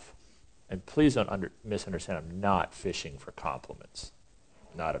myself. And please don't misunderstand, I'm not fishing for compliments.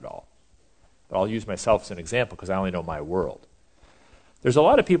 Not at all. But I'll use myself as an example because I only know my world. There's a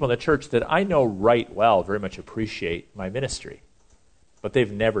lot of people in the church that I know right well very much appreciate my ministry. But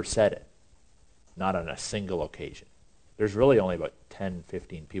they've never said it. Not on a single occasion. There's really only about 10,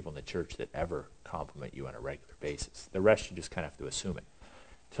 15 people in the church that ever compliment you on a regular basis. The rest you just kind of have to assume it.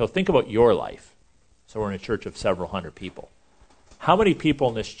 So think about your life. So we're in a church of several hundred people. How many people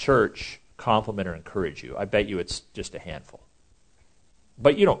in this church compliment or encourage you? I bet you it's just a handful.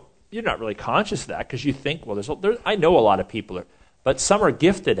 But you're not really conscious of that because you think, well, I know a lot of people, but some are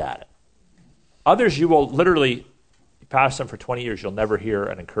gifted at it. Others you will literally pass them for 20 years, you'll never hear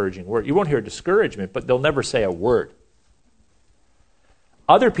an encouraging word. You won't hear discouragement, but they'll never say a word.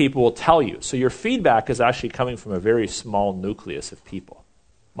 Other people will tell you. So your feedback is actually coming from a very small nucleus of people.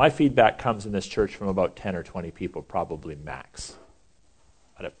 My feedback comes in this church from about 10 or 20 people, probably max.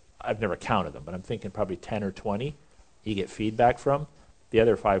 I've never counted them, but I'm thinking probably 10 or 20 you get feedback from. The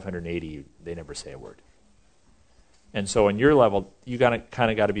other 580, they never say a word. And so in your level, you kind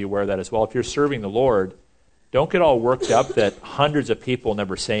of got to be aware of that as well. If you're serving the Lord, don't get all worked up that hundreds of people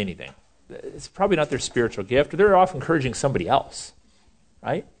never say anything. It's probably not their spiritual gift. They're off encouraging somebody else,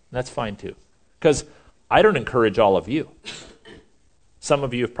 right? And that's fine too. Because I don't encourage all of you. Some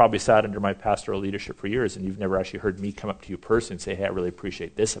of you have probably sat under my pastoral leadership for years and you've never actually heard me come up to you personally and say, hey, I really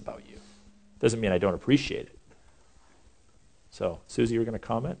appreciate this about you. Doesn't mean I don't appreciate it. So, Susie, you were going to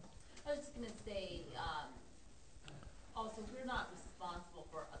comment? I was just going to say, also, we're not responsible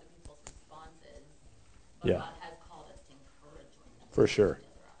for other people's responses, but Yeah. God has called us to encourage one another. For sure.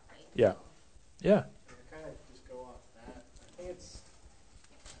 Right? Yeah. Yeah. Kind of just go off that. I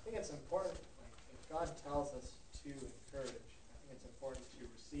think it's important. Like, if God tells us to encourage, I think it's important to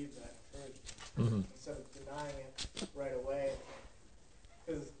receive that encouragement instead of denying it right away.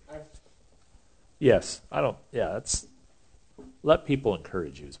 Because Yes. That's let people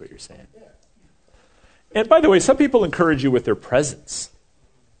encourage you is what you're saying. Yeah. And by the way, some people encourage you with their presence.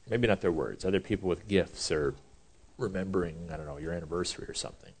 Maybe not their words. Other people with gifts or remembering, your anniversary or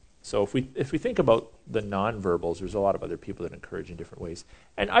something. So if we think about the nonverbals, there's a lot of other people that encourage in different ways.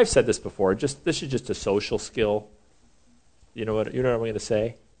 And I've said this before, this is just a social skill. You know what I'm going to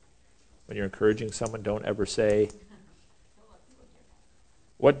say? When you're encouraging someone, don't ever say,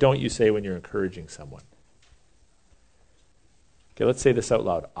 what don't you say when you're encouraging someone? Okay, let's say this out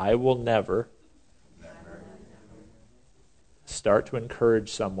loud. I will never start to encourage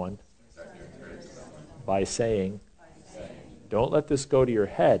someone by saying, don't let this go to your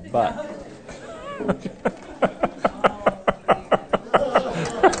head, but...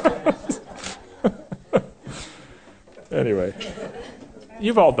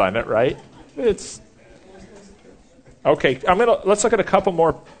 You've all done it, right? It's okay. Let's look at a couple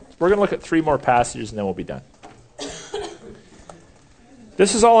more. We're going to look at 3 more passages, and then we'll be done.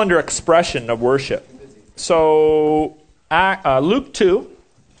 This is all under expression of worship. So Luke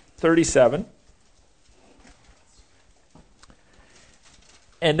 2:37.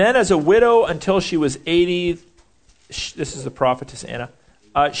 And then as a widow until she was 80, this is the prophetess Anna,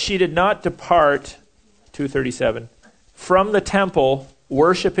 she did not depart, 2:37, from the temple,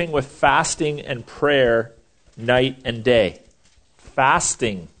 worshiping with fasting and prayer night and day.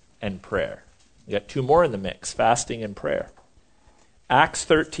 Fasting and prayer. You got 2 more in the mix, fasting and prayer. Acts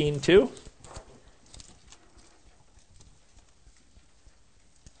 13:2.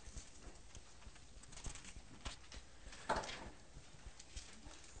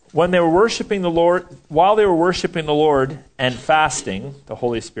 When they were worshiping the Lord, while they were worshiping the Lord and fasting, the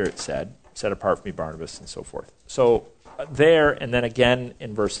Holy Spirit said, "Set apart for me Barnabas," and so forth. So there, and then again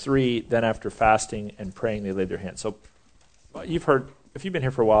in verse 3, then after fasting and praying, they laid their hands. So you've heard, if you've been here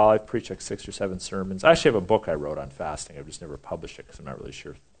for a while, I've preached like 6 or 7 sermons. I actually have a book I wrote on fasting. I've just never published it because I'm not really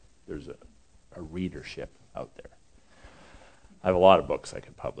sure there's a readership out there. I have a lot of books I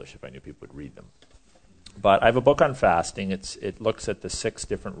could publish if I knew people would read them. But I have a book on fasting. It looks at the 6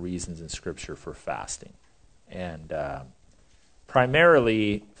 different reasons in Scripture for fasting. And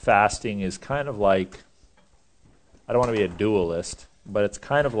primarily, fasting is kind of like, I don't want to be a dualist, but it's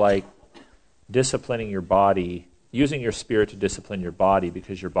kind of like disciplining your body, using your spirit to discipline your body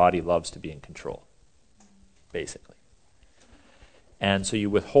because your body loves to be in control, basically. And so you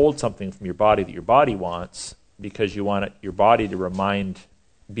withhold something from your body that your body wants because you want your body to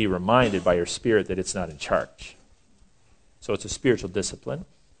be reminded by your spirit that it's not in charge. So it's a spiritual discipline.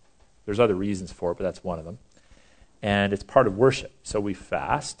 There's other reasons for it, but that's one of them. And it's part of worship. So we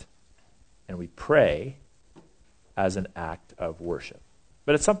fast and we pray as an act of worship.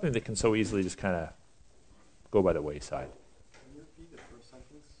 But it's something that can so easily just kind of go by the wayside. Can you repeat the first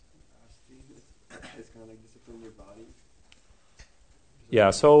sentence? Fasting is kind of like disciplining your body. Yeah,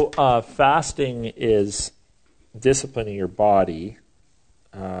 so fasting is disciplining your body.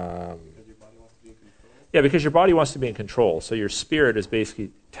 Because your body wants to be in control? Yeah, because your body wants to be in control. So your spirit is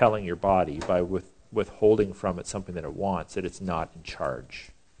basically telling your body by withholding from it something that it wants, that it's not in charge.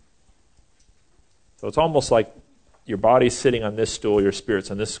 So it's almost like your body's sitting on this stool, your spirit's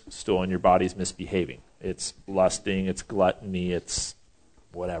on this stool, and your body's misbehaving. It's lusting, it's gluttony, it's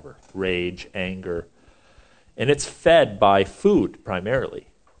whatever, rage, anger. And it's fed by food primarily.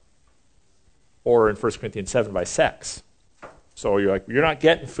 Or in 1 Corinthians 7, by sex. So you're like, you're not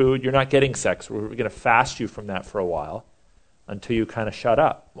getting food, you're not getting sex. We're going to fast you from that for a while until you kind of shut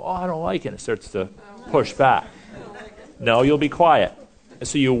up. Well, I don't like it. It starts to push back. No, you'll be quiet. And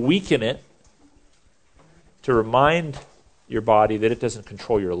so you weaken it to remind your body that it doesn't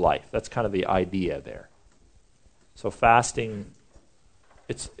control your life. That's kind of the idea there. So fasting,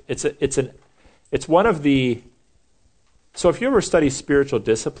 it's one of the. So if you ever study spiritual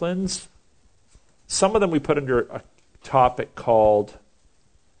disciplines, some of them we put under a topic called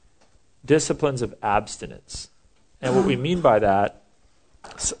disciplines of abstinence. And what we mean by that,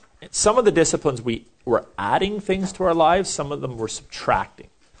 some of the disciplines we're adding things to our lives, some of them we're subtracting.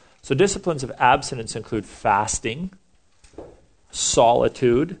 So disciplines of abstinence include fasting,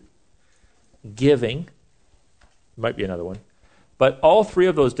 solitude, giving, might be another one. But all 3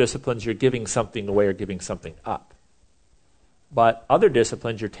 of those disciplines, you're giving something away or giving something up. But other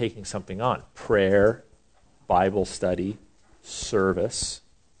disciplines, you're taking something on. Prayer, Bible study, service,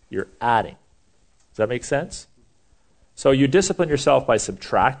 you're adding. Does that make sense? So you discipline yourself by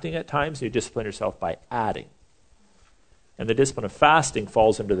subtracting at times, and you discipline yourself by adding. And the discipline of fasting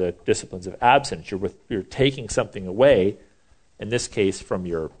falls into the disciplines of abstinence. You're taking something away, in this case from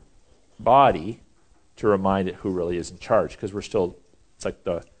your body, to remind it who really is in charge. Because it's like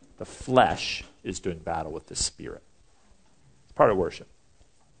the flesh is doing battle with the spirit. It's part of worship.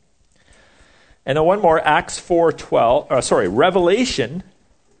 And then one more, Revelation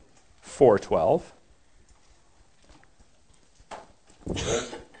 4:12.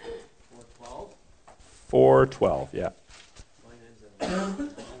 4:12, yeah.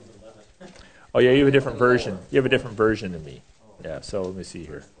 Oh yeah, you have a different version. You have a different version than me. Yeah, so let me see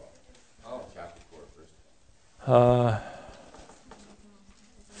here. Oh, chapter 4 first.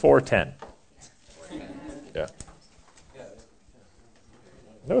 4:10. Yeah.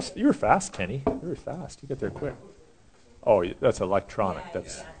 No, you were fast, Kenny. You were fast. You got there quick. Oh, that's electronic.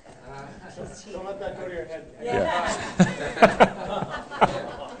 That's. Don't let that go to your head. Yeah.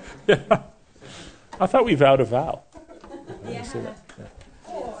 I thought we vowed a vow. Yeah.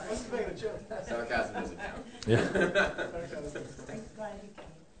 Sarcasm doesn't count. Yeah. I'm glad you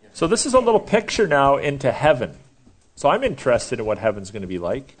So this is a little picture now into heaven. So I'm interested in what heaven's going to be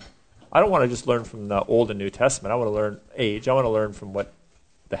like. I don't want to just learn from the Old and New Testament. I want to learn from what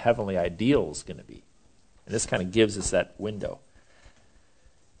the heavenly ideal is going to be. And this kind of gives us that window.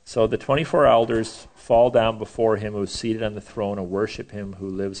 So the 24 elders fall down before him who is seated on the throne and worship him who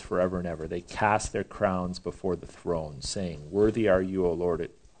lives forever and ever. They cast their crowns before the throne, saying, "Worthy are you, O Lord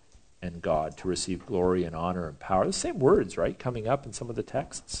and God, to receive glory and honor and power." The same words, right, coming up in some of the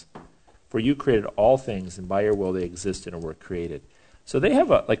texts. For you created all things, and by your will they existed and were created. So they have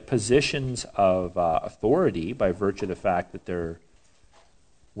positions of authority by virtue of the fact that they're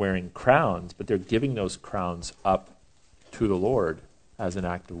wearing crowns, but they're giving those crowns up to the Lord as an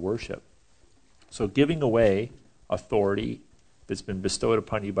act of worship. So giving away authority that's been bestowed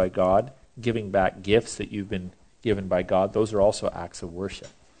upon you by God, giving back gifts that you've been given by God, those are also acts of worship.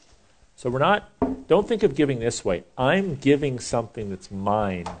 So don't think of giving this way. I'm giving something that's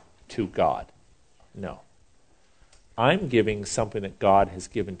mine to God. No. I'm giving something that God has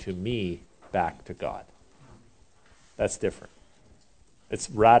given to me back to God. That's different. It's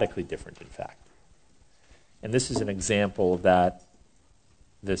radically different, in fact. And this is an example of that.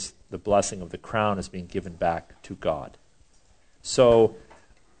 The blessing of the crown is being given back to God. So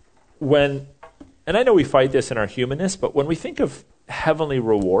and I know we fight this in our humanness, but when we think of heavenly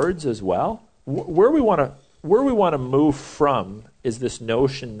rewards as well, where we want to move from is this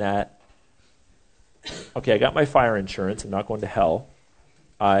notion that, okay, I got my fire insurance, I'm not going to hell.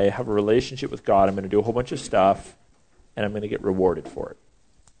 I have a relationship with God, I'm going to do a whole bunch of stuff, and I'm going to get rewarded for it.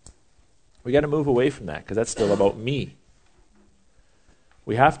 We got to move away from that because that's still about me.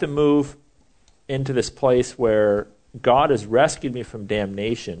 We have to move into this place where God has rescued me from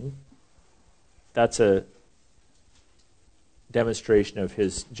damnation. That's a demonstration of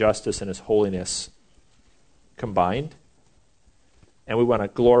his justice and his holiness combined. And we want to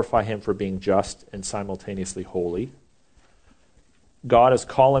glorify him for being just and simultaneously holy. God is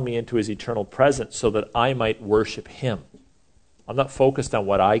calling me into his eternal presence so that I might worship him. I'm not focused on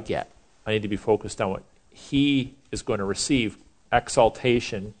what I get. I need to be focused on what he is going to receive.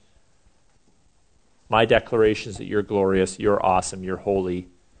 Exaltation, my declarations that you're glorious, you're awesome, you're holy,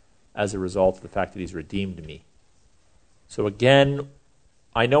 as a result of the fact that he's redeemed me. So again,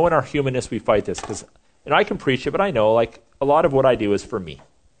 I know in our humanness we fight this, because I can preach it, but I know a lot of what I do is for me.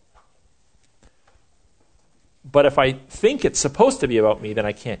 But if I think it's supposed to be about me, then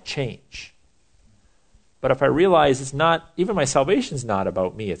I can't change. But if I realize it's not, even my salvation's not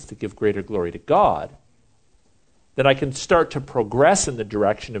about me, it's to give greater glory to God, then I can start to progress in the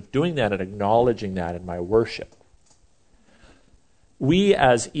direction of doing that and acknowledging that in my worship. We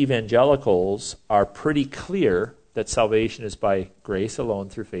as evangelicals are pretty clear that salvation is by grace alone,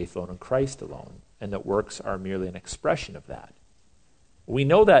 through faith alone, in Christ alone, and that works are merely an expression of that. We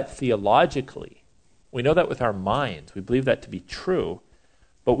know that theologically. We know that with our minds. We believe that to be true,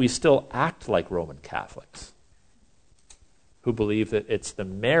 but we still act like Roman Catholics who believe that it's the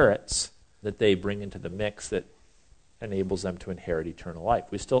merits that they bring into the mix that enables them to inherit eternal life.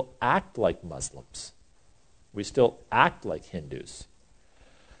 We still act like Muslims. We still act like Hindus.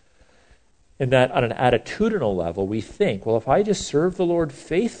 And that on an attitudinal level, we think, well, if I just serve the Lord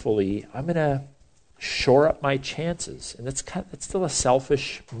faithfully, I'm going to shore up my chances. And that's still a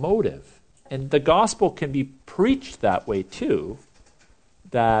selfish motive. And the gospel can be preached that way too,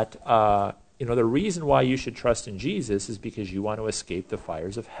 that the reason why you should trust in Jesus is because you want to escape the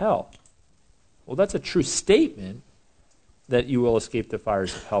fires of hell. Well, that's a true statement, that you will escape the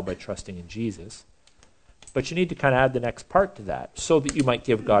fires of hell by trusting in Jesus. But you need to kind of add the next part to that, so that you might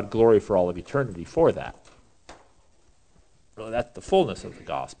give God glory for all of eternity for that. Well, that's the fullness of the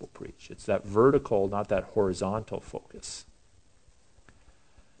gospel preach. It's that vertical, not that horizontal focus.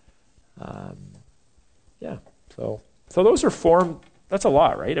 So those are formed. That's a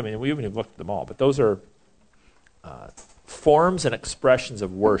lot, right? I mean, we haven't even looked at them all, but those are forms and expressions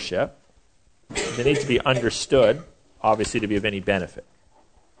of worship. They need to be understood, obviously, to be of any benefit.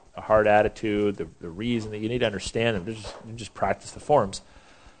 The heart attitude, the reason that you need to understand them, you just practice the forms.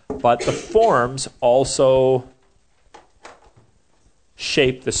 But the forms also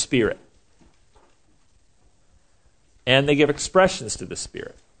shape the Spirit. And they give expressions to the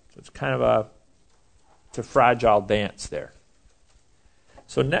Spirit. So it's kind of a fragile dance there.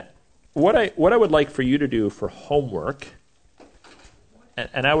 So what I would like for you to do for homework,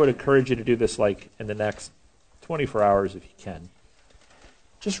 and I would encourage you to do this in the next 24 hours if you can,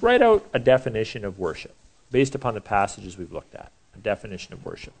 just write out a definition of worship based upon the passages we've looked at, a definition of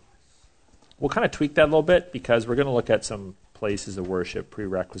worship. We'll kind of tweak that a little bit because we're going to look at some places of worship,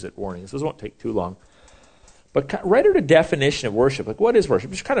 prerequisite warnings. Those won't take too long. But write out a definition of worship. Like, what is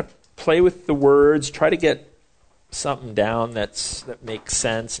worship? Just kind of play with the words, try to get something down that makes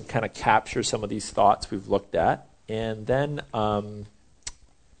sense and kind of capture some of these thoughts we've looked at. And then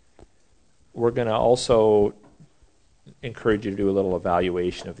we're going to also encourage you to do a little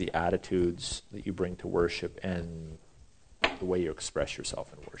evaluation of the attitudes that you bring to worship and the way you express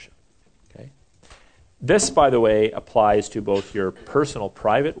yourself in worship. Okay? This, by the way, applies to both your personal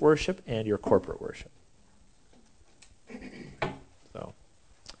private worship and your corporate worship. So,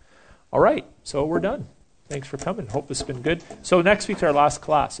 all right, so we're done. Thanks for coming. Hope this has been good. So next week's our last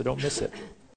class, so don't miss it.